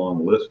through a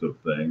long list of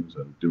things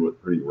and do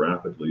it pretty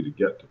rapidly to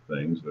get to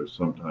things. There's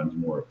sometimes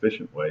more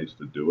efficient ways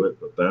to do it,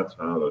 but that's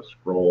how to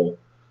scroll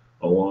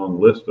a long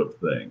list of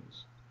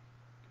things.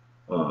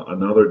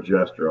 Another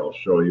gesture I'll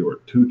show you, or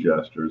two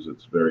gestures,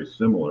 it's very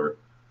similar.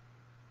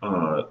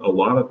 A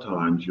lot of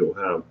times you'll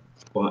have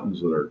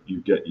buttons you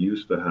get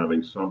used to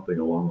having something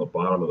along the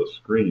bottom of the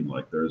screen,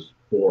 like there's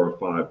 4 or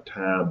 5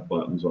 tab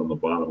buttons on the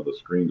bottom of the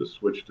screen to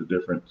switch to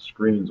different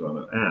screens on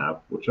an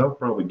app, which I'll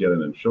probably get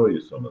in and show you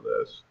some of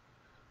this.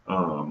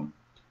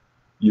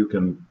 You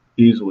can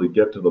easily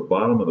get to the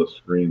bottom of the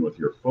screen with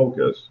your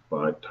focus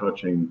by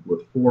touching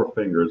with 4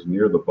 fingers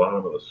near the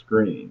bottom of the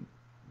screen.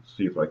 Let's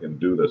see if I can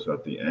do this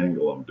at the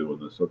angle I'm doing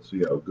this. Let's see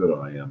how good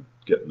I am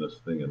getting this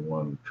thing in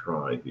one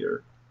try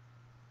here.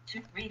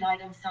 To read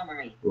item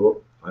summary.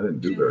 Oh, I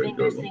didn't do very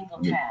good.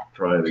 Let me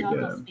try it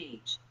again.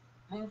 Speech.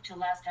 Move to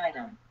last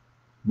item.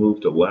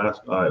 Move to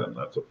last item.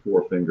 That's a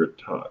 4-finger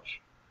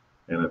touch.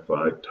 And if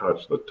I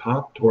touch the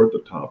top toward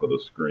the top of the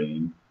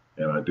screen,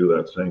 and I do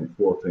that same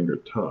 4-finger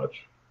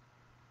touch,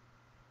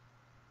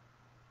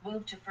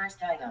 move to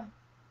first item.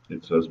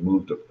 It says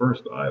move to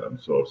first item.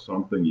 So if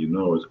something you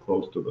know is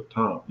close to the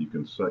top, you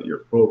can set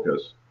your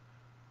focus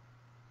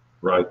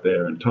right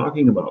there. And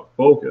talking about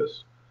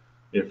focus,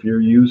 if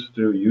you're used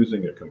to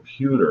using a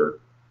computer,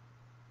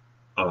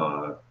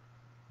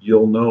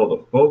 you'll know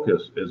the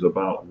focus is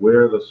about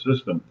where the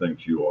system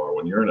thinks you are.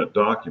 When you're in a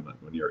document,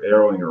 when you're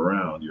arrowing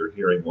around, you're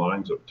hearing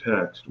lines of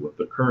text with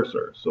the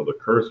cursor. So the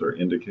cursor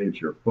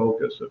indicates your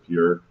focus. If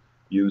you're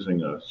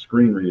using a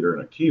screen reader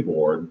and a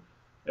keyboard,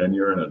 and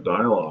you're in a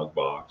dialog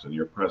box and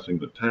you're pressing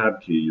the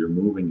tab key, you're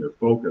moving your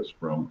focus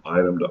from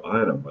item to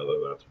item, whether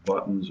that's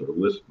buttons or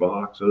list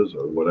boxes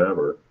or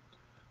whatever.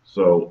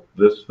 So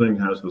this thing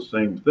has the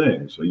same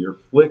thing. So you're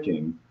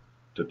flicking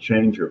to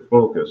change your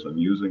focus and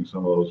using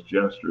some of those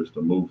gestures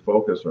to move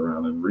focus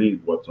around and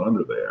read what's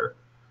under there.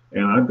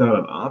 And I've got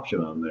an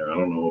option on there. I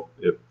don't know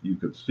if you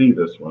could see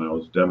this when I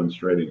was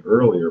demonstrating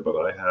earlier, but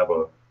I have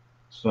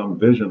some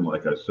vision,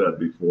 like I said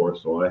before,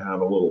 so I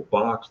have a little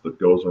box that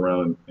goes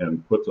around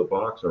and puts a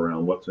box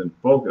around what's in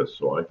focus,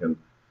 so I can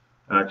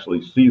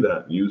actually see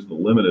that and use the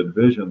limited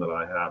vision that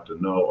I have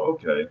to know,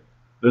 okay,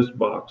 this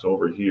box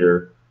over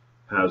here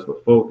has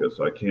the focus.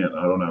 I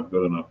don't have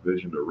good enough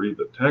vision to read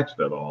the text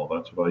at all.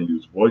 That's what I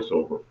use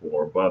VoiceOver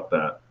for, but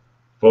that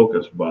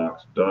focus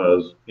box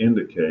does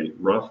indicate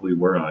roughly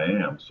where I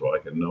am, so I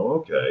can know,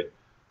 okay,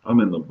 I'm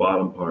in the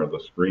bottom part of the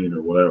screen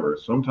or whatever.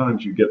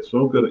 Sometimes you get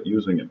so good at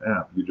using an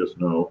app, you just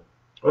know,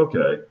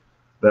 okay,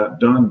 that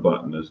done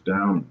button is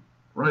down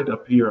right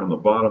up here on the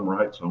bottom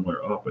right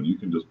somewhere up, and you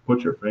can just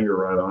put your finger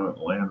right on it,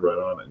 land right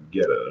on it, and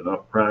get it.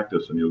 Enough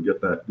practice, and you'll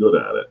get that good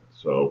at it.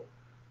 So,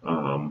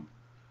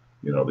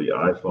 the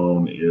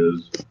iPhone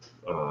is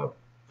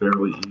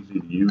fairly easy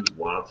to use,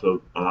 lots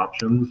of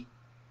options,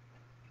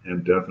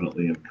 and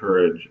definitely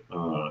encourage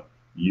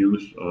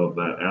use of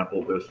that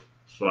AppleVis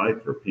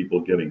site for people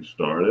getting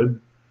started.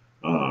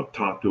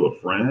 Talk to a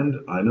friend.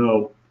 I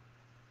know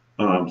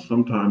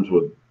sometimes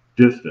with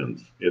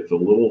distance, it's a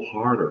little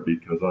harder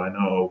because I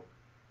know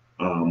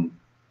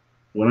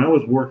when I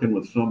was working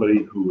with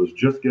somebody who was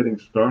just getting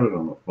started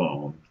on the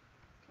phone,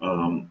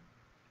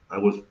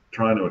 was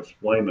trying to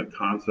explain the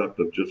concept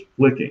of just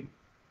flicking.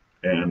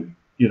 And,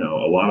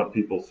 a lot of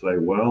people say,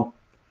 well,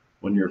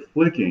 when you're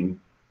flicking,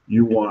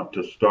 you want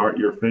to start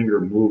your finger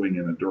moving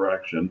in a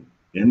direction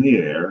in the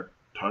air,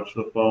 touch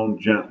the phone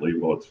gently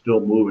while it's still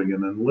moving,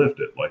 and then lift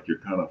it like you're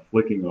kind of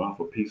flicking off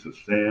a piece of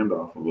sand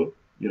off of a,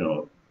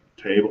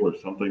 table or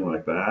something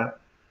like that.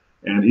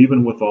 And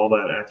even with all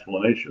that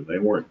explanation, they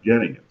weren't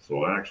getting it.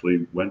 So I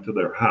actually went to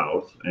their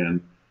house and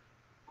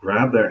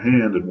grabbed their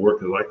hand and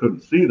worked, because I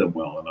couldn't see them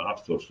well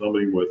enough. So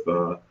somebody with,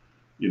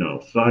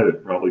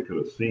 sighted probably could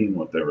have seen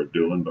what they were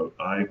doing. But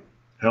I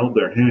held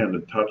their hand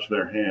and touched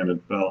their hand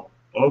and felt,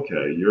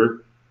 okay,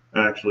 you're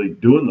actually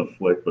doing the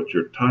flick, but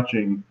you're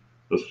touching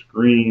the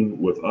screen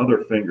with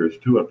other fingers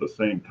too at the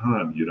same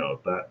time.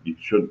 That you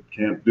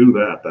can't do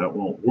that. That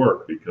won't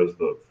work, because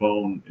the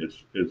phone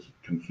is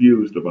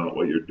confused about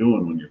what you're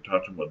doing when you're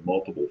touching with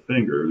multiple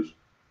fingers.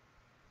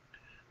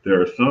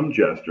 There are some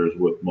gestures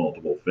with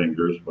multiple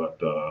fingers, but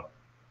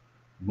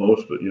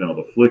most,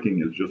 the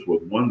flicking is just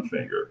with one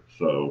finger.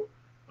 So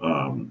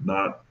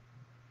not,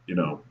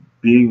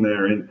 being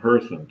there in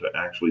person to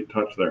actually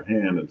touch their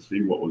hand and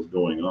see what was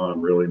going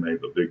on really made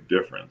the big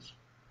difference.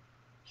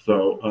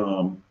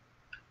 So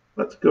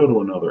let's go to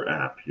another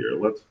app here.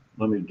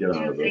 Let me get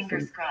out of this.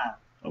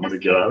 I'm going to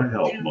get out of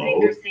help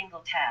mode. Two-finger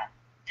single tap.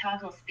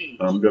 Toggle speech.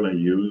 I'm going to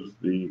use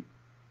the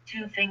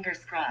two-finger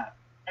scrub.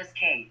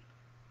 Escape.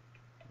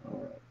 All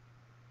right.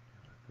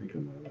 I think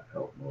I'm out of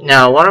help mode.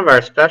 Now, one of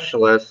our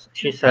specialists,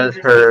 she says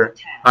her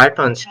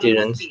iPhone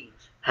students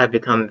have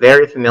become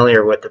very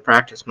familiar with the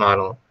practice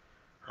model,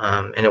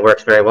 and it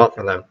works very well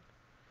for them.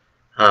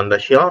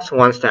 But she also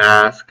wants to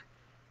ask,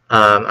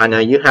 I know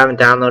you haven't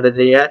downloaded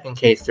it yet in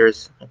case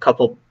there's a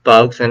couple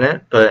bugs in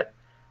it, but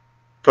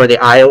for the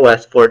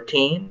iOS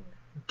 14,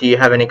 do you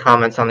have any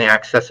comments on the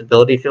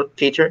accessibility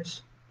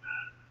features?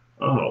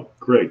 Oh,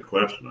 great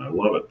question. I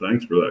love it.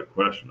 Thanks for that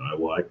question. I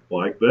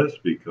like this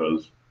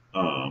because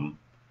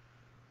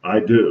I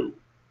do.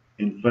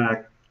 In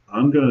fact,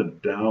 I'm going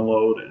to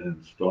download and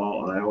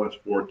install iOS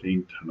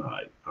 14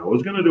 tonight. I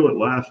was going to do it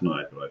last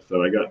night, but I said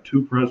I got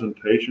 2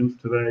 presentations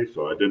today,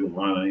 so I didn't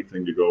want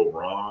anything to go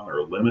wrong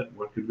or limit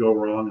what could go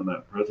wrong in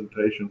that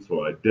presentation,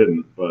 so I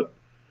didn't. But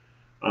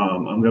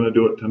I'm going to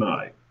do it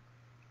tonight.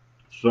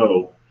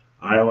 So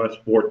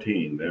iOS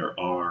 14, there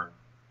are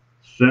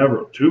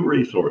 2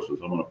 resources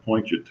I'm going to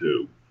point you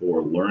to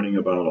for learning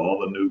about all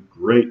the new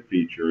great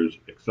features,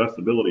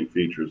 accessibility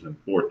features in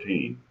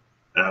 14.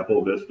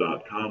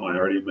 Applevis.com, I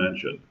already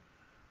mentioned.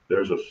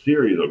 There's a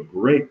series of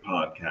great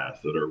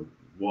podcasts that are,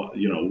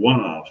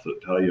 one-offs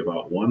that tell you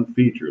about one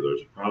feature.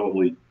 There's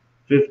probably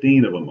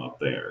 15 of them up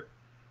there.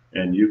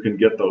 And you can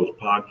get those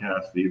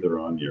podcasts either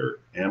on your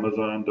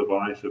Amazon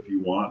device if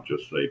you want,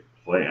 just say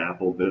play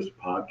Applevis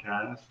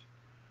podcast,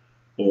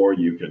 or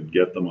you can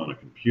get them on a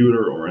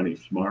computer or any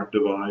smart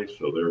device,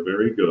 so they're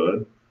very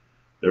good.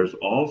 There's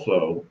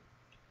also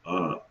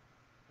a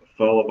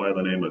fellow by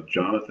the name of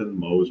Jonathan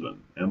Mosen,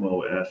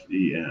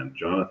 M-O-S-E-N,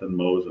 Jonathan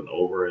Mosen,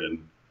 over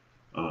in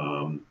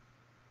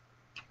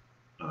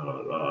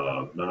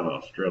not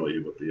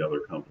Australia, but the other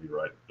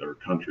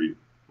country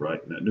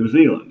right now, New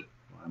Zealand.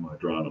 Why am I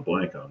drawing a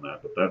blank on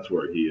that? But that's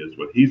where he is.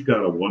 But he's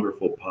got a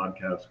wonderful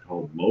podcast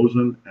called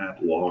Mosen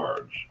at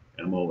Large,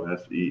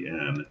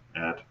 M-O-S-E-N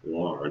at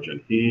Large,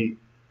 and he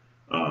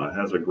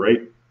has a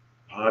great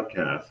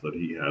podcast that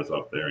he has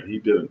up there, and he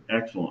did an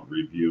excellent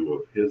review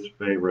of his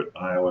favorite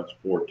iOS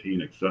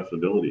 14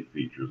 accessibility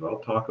features. I'll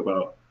talk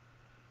about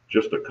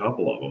just a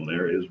couple of them.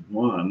 There is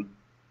one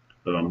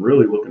that I'm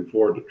really looking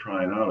forward to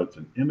trying out. It's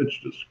an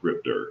image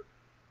descriptor,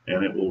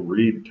 and it will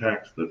read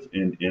text that's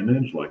in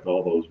image, like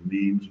all those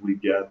memes we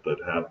get that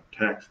have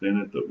text in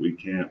it that we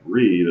can't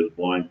read as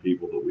blind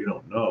people that we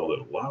don't know,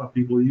 that a lot of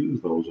people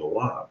use those a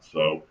lot.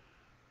 So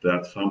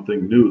that's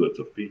something new. That's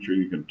a feature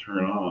you can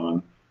turn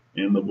on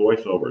in the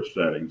voiceover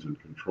settings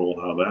and control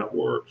how that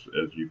works,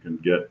 as you can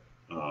get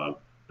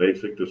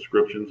basic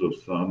descriptions of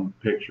some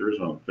pictures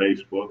on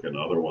Facebook and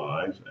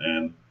otherwise,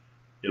 and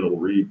it'll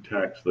read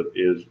text that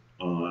is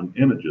on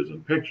images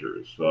and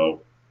pictures.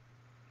 So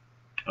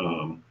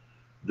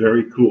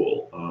very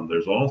cool.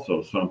 There's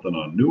also something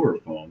on newer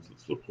phones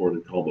that's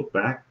supported called the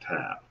back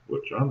tap,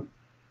 which I'm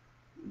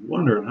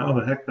wondering how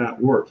the heck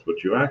that works,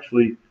 but you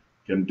actually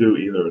can do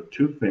either a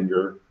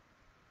 2-finger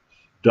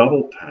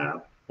double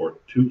tap or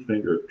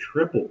 2-finger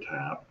triple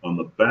tap on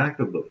the back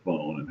of the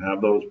phone and have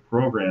those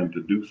programmed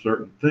to do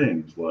certain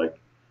things, like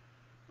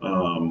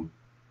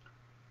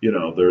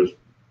there's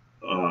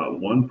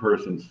one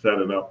person set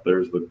it up.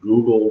 There's the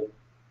Google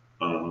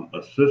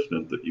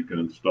Assistant that you can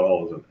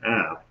install as an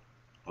app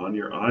on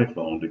your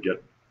iPhone to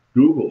get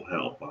Google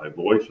help by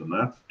voice and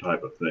that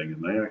type of thing.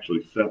 And they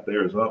actually set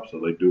theirs up so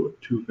they do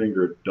a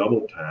 2-finger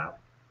double tap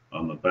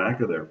on the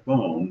back of their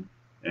phone,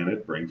 and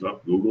it brings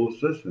up Google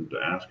Assistant to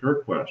ask her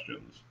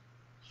questions.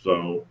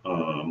 So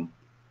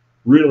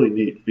really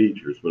neat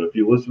features. But if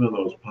you listen to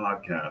those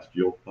podcasts,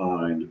 you'll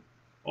find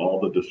all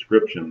the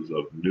descriptions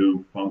of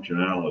new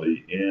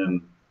functionality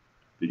in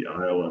the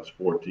iOS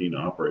 14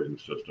 operating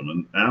system.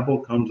 And Apple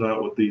comes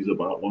out with these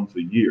about once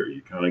a year.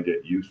 You kind of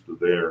get used to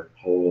their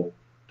whole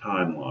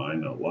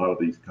timeline. A lot of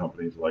these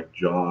companies like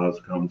JAWS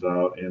comes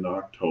out in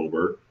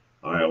October.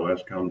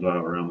 iOS comes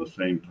out around the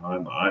same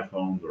time. The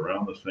iPhone's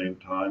around the same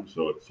time.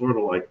 So it's sort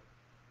of like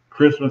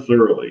Christmas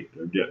early.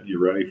 They're getting you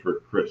ready for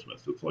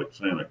Christmas. It's like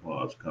Santa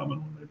Claus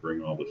coming when they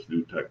bring all this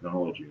new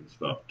technology and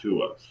stuff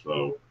to us.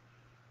 So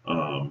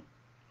um,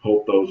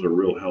 hope those are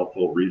real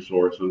helpful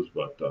resources,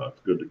 but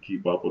it's good to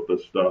keep up with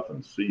this stuff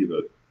and see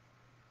that,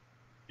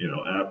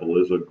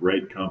 Apple is a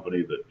great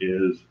company that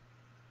is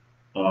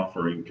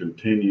offering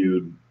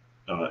continued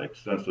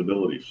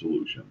accessibility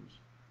solutions.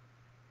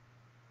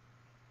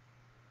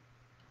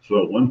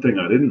 So one thing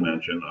I didn't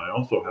mention, I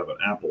also have an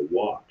Apple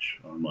Watch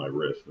on my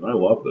wrist, and I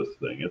love this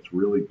thing. It's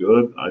really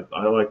good.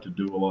 I like to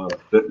do a lot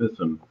of fitness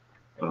and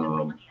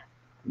um,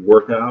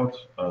 workouts,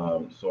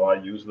 so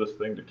I use this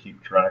thing to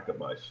keep track of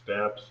my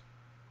steps,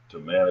 to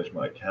manage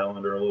my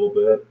calendar a little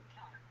bit.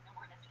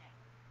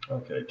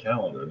 Okay,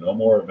 calendar. No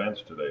more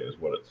events today is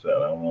what it said.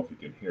 I don't know if you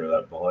can hear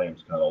that.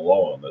 Volume's kind of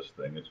low on this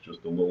thing. It's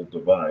just a little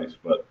device,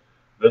 but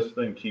this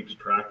thing keeps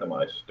track of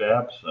my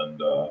steps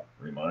and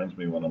reminds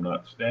me when I'm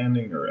not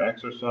standing or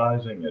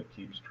exercising. It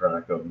keeps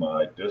track of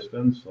my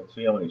distance. Let's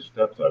see how many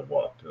steps I've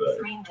walked today.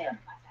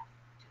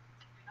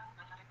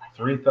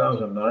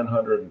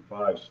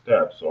 3,905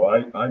 steps. So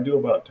I do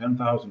about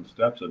 10,000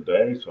 steps a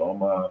day. So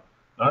I'm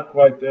not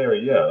quite there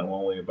yet. I'm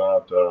only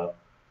about a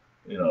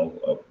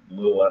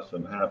little less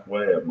than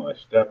halfway of my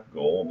step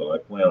goal, but I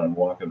plan on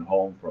walking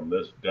home from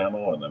this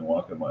demo and then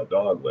walking my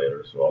dog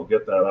later. So I'll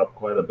get that up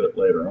quite a bit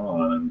later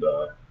on. And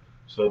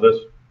so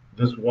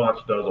this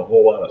watch does a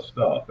whole lot of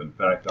stuff. In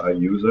fact, I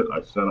use it.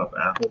 I set up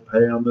Apple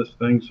Pay on this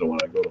thing, so when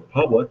I go to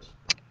Publix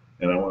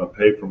and I want to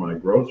pay for my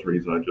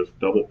groceries, I just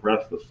double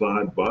press the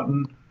side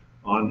button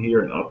on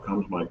here, and up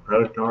comes my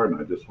credit card,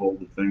 and I just hold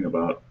the thing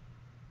about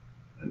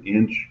an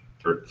inch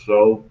or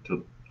so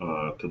to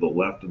the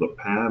left of the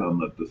pad on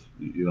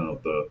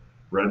the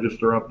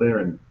register up there,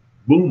 and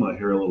boom, I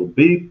hear a little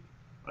beep.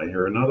 I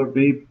hear another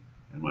beep,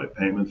 and my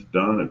payment's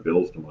done. It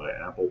bills to my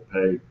Apple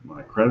Pay,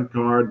 my credit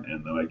card,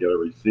 and then I get a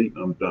receipt,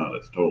 and I'm done.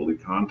 It's totally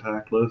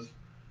contactless.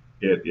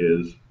 It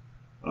is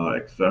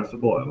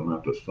accessible. I don't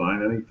have to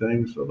sign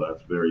anything, so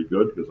that's very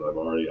good because I've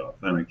already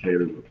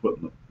authenticated with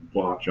putting the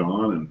watch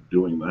on and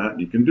doing that.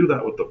 You can do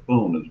that with the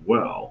phone as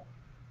well.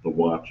 The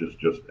watch is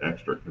just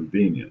extra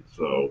convenient.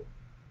 So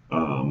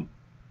um,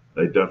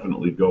 they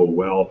definitely go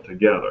well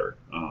together.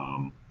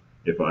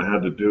 If I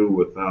had to do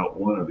without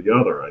one or the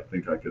other, I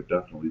think I could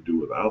definitely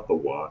do without the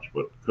watch,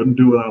 but couldn't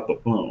do without the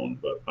phone.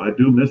 But I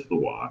do miss the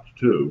watch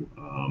too.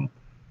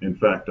 In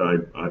fact,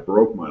 I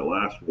broke my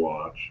last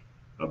watch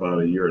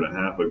about a year and a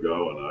half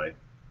ago, and I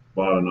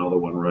bought another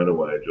one right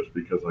away just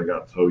because I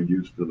got so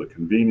used to the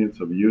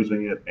convenience of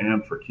using it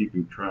and for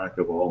keeping track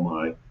of all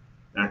my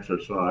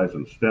exercise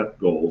and step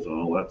goals and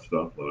all that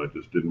stuff that I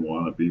just didn't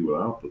want to be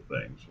without the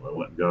thing. So I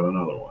went and got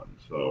another one.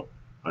 So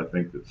I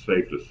think it's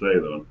safe to say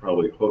that I'm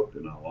probably hooked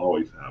and I'll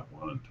always have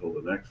one until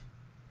the next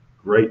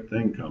great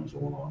thing comes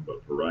along.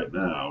 But for right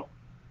now,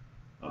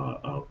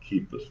 I'll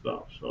keep the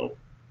stuff. So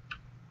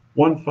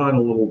one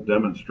final little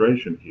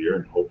demonstration here,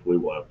 and hopefully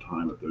we'll have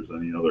time if there's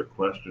any other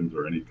questions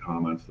or any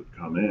comments that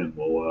come in.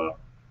 We'll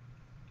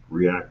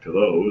react to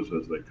those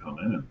as they come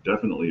in, and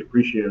definitely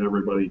appreciate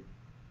everybody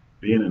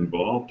being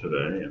involved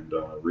today and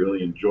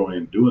really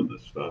enjoying doing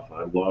this stuff.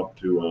 I love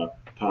to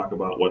talk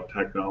about what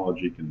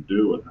technology can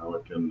do and how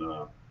it can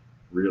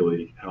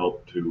really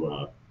help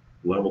to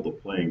level the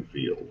playing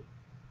field.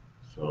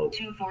 So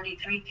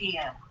 2:43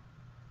 p.m.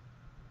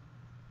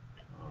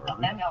 All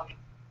right.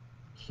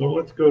 So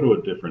let's go to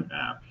a different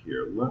app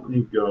here. Let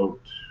me go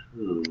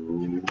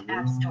to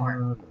App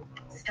Store.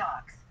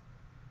 Stocks.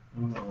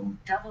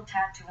 Double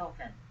tap to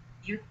open.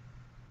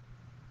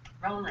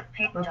 Roll it.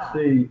 Let's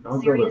see. I'll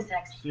go to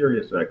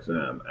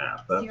SiriusXM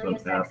app. That's an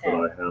app that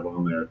I have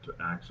on there to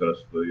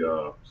access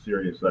the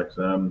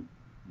SiriusXM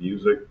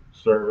music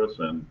service,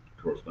 and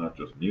of course not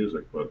just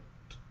music, but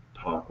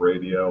talk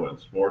radio and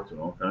sports and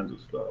all kinds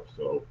of stuff.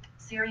 So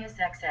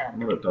SiriusXM. I'm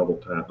going to double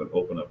tap and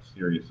open up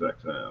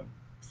SiriusXM.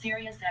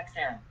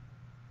 SiriusXM.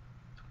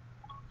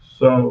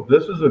 So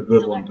this is a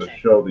good one to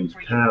show these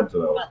tabs that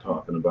I was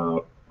talking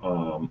about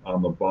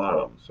on the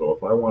bottom. So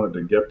if I wanted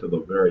to get to the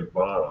very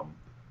bottom,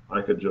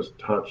 I could just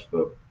touch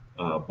the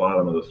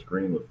bottom of the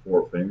screen with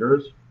 4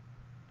 fingers.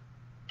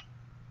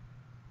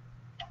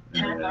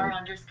 Tab bar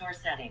underscore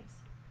settings.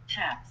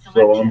 Tab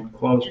selection. So I'm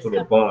close to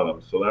the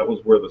bottom. So that was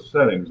where the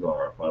settings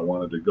are if I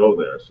wanted to go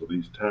there. So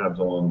these tabs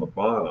along the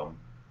bottom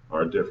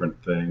are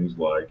different things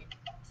like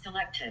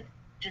selected,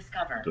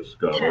 discover,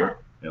 tab,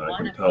 and I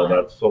can tell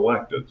that's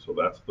selected. So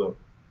that's the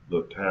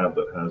tab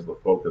that has the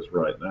focus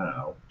right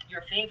now.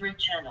 Your favorite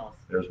channels.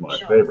 There's my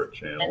favorite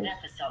channels. And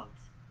episodes.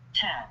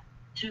 Tab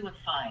 2 of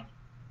 5.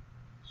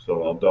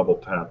 So I'll double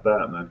tap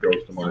that, and that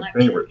goes to my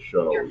favorite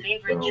shows. Your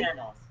favorite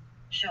channels,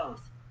 shows,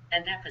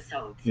 and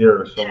episodes.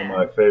 Here are some of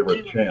my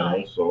favorite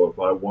channels. So if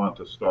I want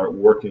to start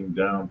working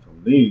down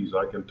from these,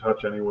 I can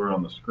touch anywhere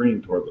on the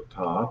screen toward the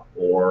top,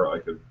 or I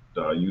could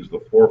use the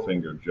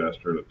forefinger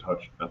gesture to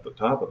touch at the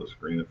top of the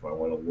screen if I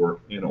want to work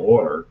in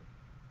order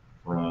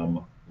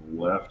from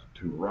left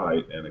to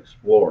right and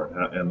explore.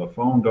 And the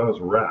phone does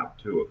wrap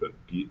too. If it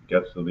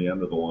gets to the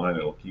end of the line,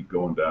 it'll keep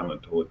going down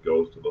until it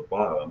goes to the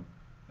bottom.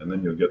 And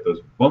then you'll get this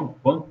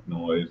bump bump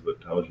noise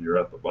that tells you you're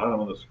at the bottom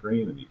of the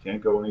screen and you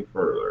can't go any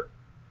further.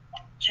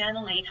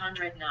 Channel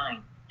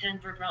 809,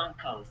 Denver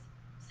Broncos,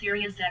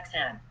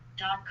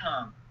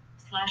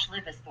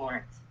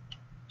 SiriusXM.com/Livesports.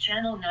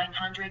 Channel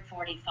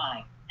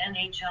 945,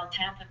 NHL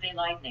Tampa Bay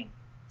Lightning,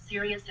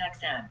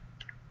 SiriusXM.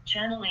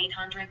 Channel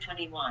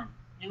 821,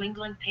 New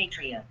England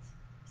Patriots,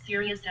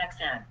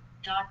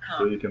 SiriusXM.com.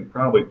 So you can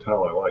probably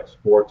tell I like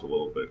sports a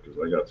little bit because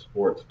I got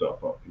sports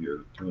stuff up here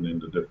to tune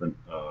into different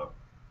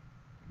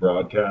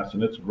broadcasts.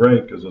 And it's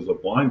great because as a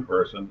blind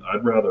person,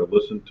 I'd rather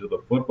listen to the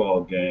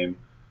football game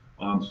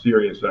on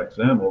Sirius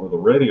XM over the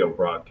radio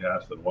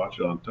broadcast than watch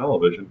it on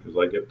television because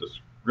I get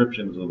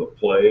descriptions of the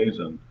plays,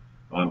 and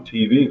on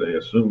TV they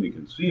assume you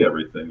can see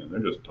everything and they're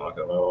just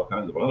talking about all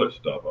kinds of other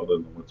stuff other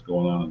than what's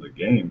going on in the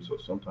game. So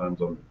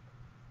sometimes I'm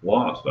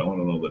lost. I want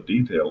to know the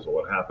details of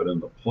what happened in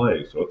the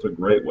play. So it's a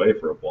great way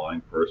for a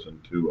blind person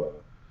to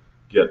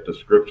get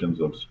descriptions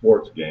of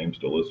sports games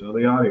to listen to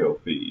the audio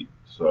feed.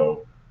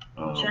 So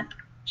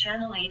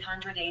Channel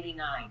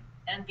 889,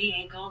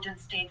 NBA Golden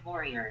State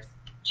Warriors.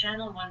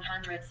 Channel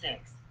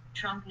 106,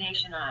 Trump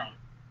Nation I.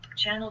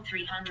 Channel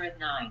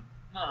 309,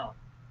 Mo.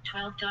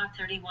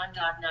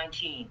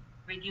 12.31.19,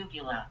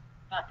 Regubula,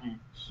 button.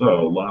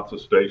 So lots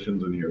of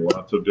stations in here,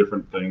 lots of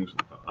different things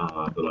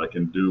that I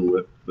can do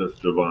with this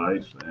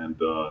device,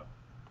 and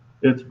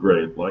it's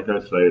great. Like I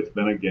say, it's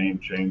been a game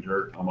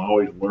changer. I'm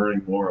always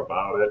learning more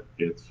about it.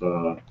 It's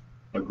a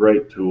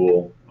great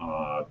tool.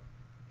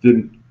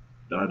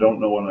 I don't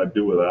know what I'd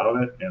do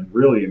without it, and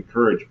really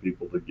encourage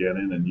people to get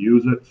in and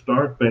use it.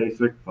 Start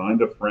basic,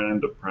 find a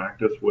friend to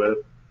practice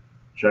with,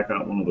 check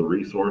out one of the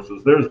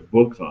resources. There's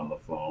books on the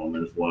phone.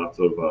 There's lots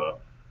of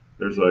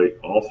there's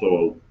also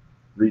a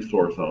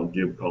resource I'll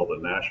give called the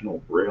National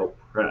Braille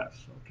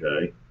Press.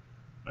 Okay,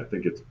 I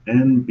think it's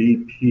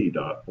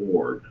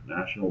nbp.org,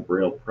 National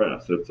Braille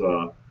Press. It's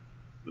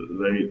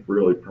they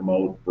really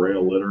promote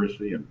Braille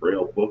literacy and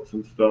Braille books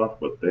and stuff.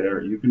 But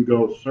there, you can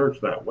go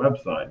search that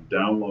website and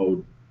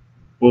download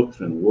books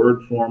in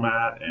Word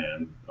format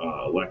and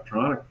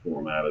electronic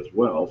format as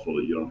well, so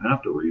that you don't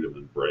have to read them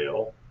in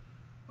Braille.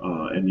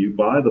 And you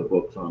buy the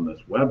books on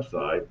this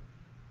website.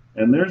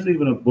 And there's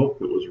even a book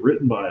that was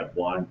written by a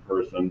blind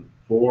person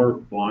for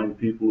blind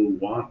people who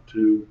want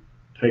to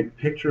take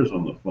pictures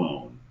on the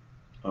phone.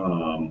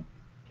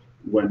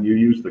 When you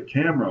use the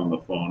camera on the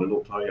phone,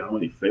 it'll tell you how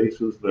many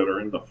faces that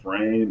are in the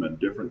frame and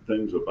different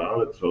things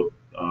about it. So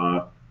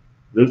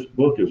this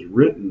book is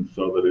written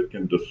so that it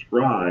can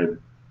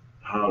describe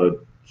how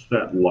to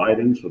set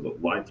lighting so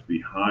that light's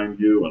behind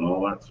you and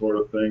all that sort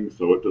of thing.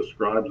 So it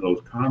describes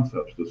those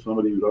concepts to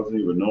somebody who doesn't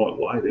even know what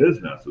light is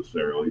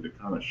necessarily, to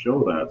kind of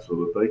show that so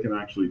that they can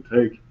actually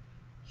take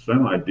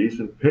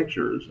semi-decent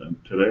pictures.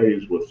 And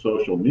today's with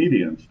social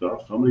media and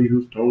stuff, somebody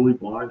who's totally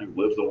blind who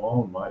lives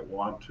alone might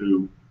want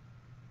to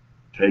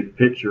take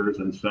pictures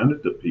and send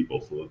it to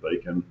people so that they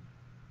can,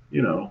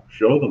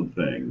 show them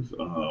things.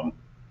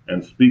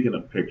 And speaking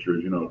of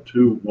pictures,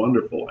 two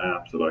wonderful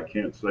apps that I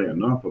can't say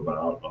enough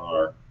about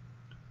are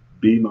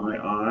Be My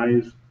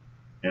Eyes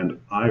and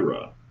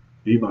Ira.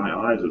 Be My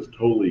Eyes is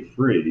totally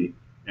free,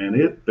 and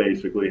it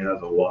basically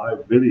has a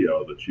live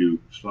video that you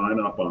sign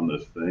up on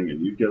this thing,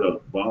 and you get a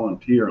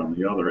volunteer on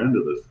the other end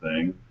of this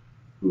thing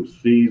who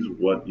sees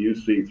what you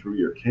see through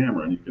your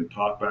camera, and you can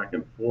talk back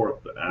and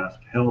forth to ask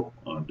help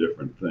on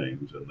different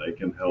things, and they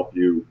can help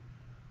you,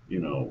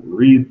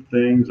 read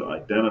things,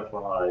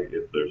 identify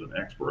if there's an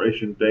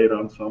expiration date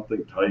on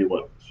something, tell you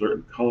what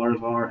certain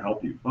colors are,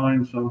 help you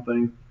find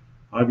something.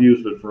 I've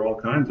used it for all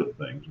kinds of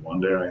things. One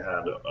day I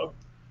had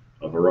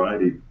a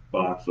variety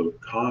box of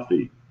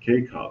coffee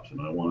K-cups,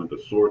 and I wanted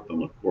to sort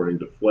them according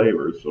to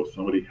flavors, so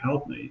somebody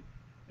helped me.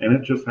 And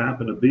it just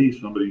happened to be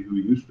somebody who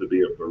used to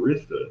be a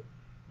barista,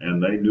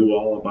 and they knew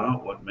all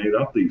about what made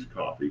up these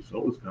coffees. So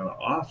it was kind of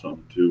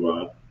awesome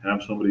to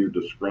have somebody who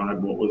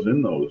described what was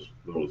in those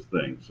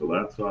things. So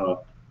that's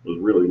was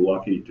really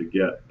lucky to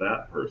get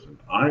that person.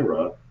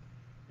 Ira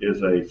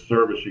is a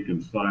service you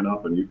can sign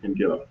up and you can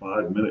get a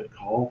 5-minute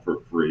call for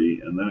free,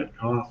 and then it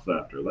costs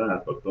after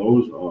that. But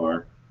those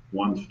are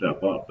one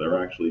step up.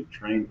 They're actually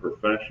trained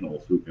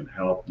professionals who can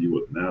help you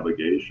with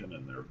navigation,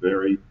 and they're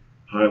very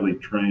highly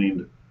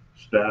trained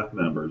staff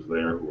members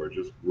there who are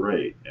just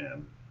great.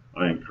 And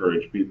I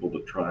encourage people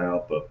to try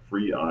out the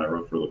free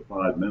IRA for the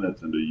 5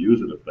 minutes and to use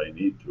it if they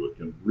need to. It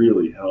can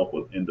really help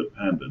with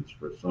independence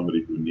for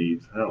somebody who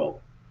needs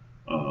help.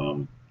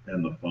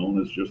 And the phone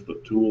is just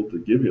a tool to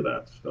give you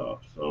that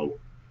stuff. So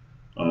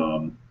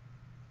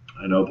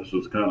I know this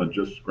is kind of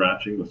just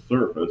scratching the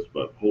surface,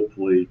 but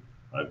hopefully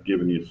I've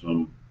given you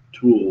some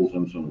tools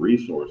and some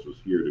resources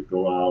here to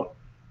go out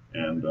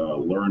and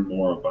learn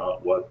more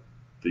about what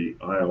the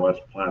iOS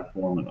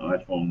platform and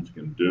iPhones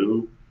can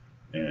do.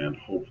 And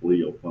hopefully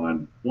you'll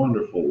find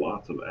wonderful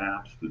lots of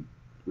apps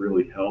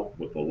really help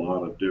with a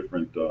lot of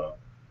different,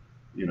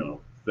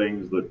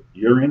 things that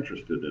you're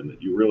interested in that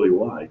you really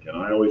like. And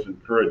I always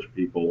encourage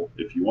people,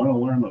 if you want to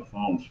learn the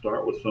phone,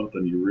 start with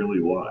something you really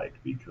like,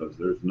 because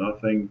there's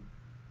nothing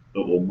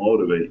that will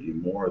motivate you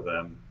more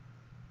than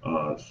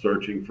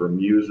searching for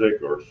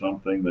music or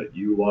something that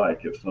you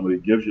like. If somebody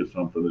gives you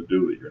something to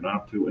do that you're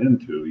not too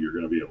into, you're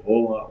going to be a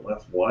whole lot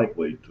less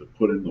likely to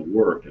put in the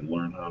work and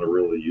learn how to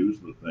really use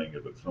the thing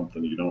if it's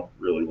something you don't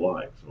really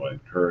like. So I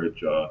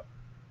encourage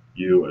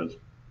you as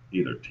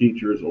either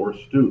teachers or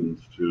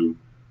students to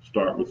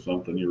start with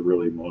something you're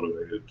really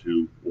motivated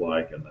to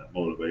like, and that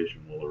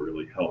motivation will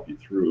really help you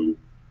through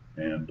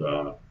and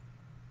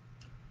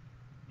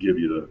give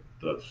you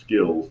the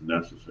skills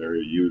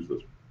necessary to use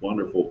this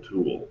wonderful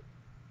tool.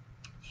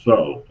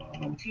 So,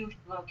 To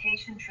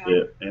location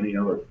any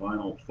other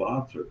final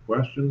thoughts or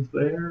questions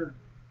there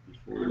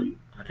before we?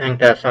 I think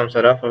that sums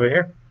it up over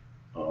here.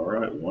 All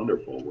right,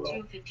 wonderful. Well,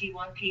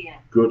 2:51 p.m.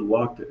 Good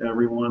luck to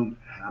everyone.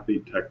 Happy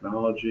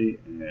technology,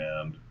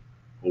 and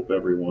hope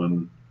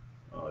everyone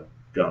uh,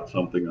 got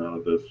something out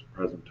of this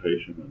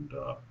presentation,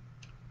 and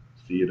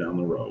see you down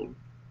the road.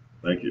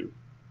 Thank you.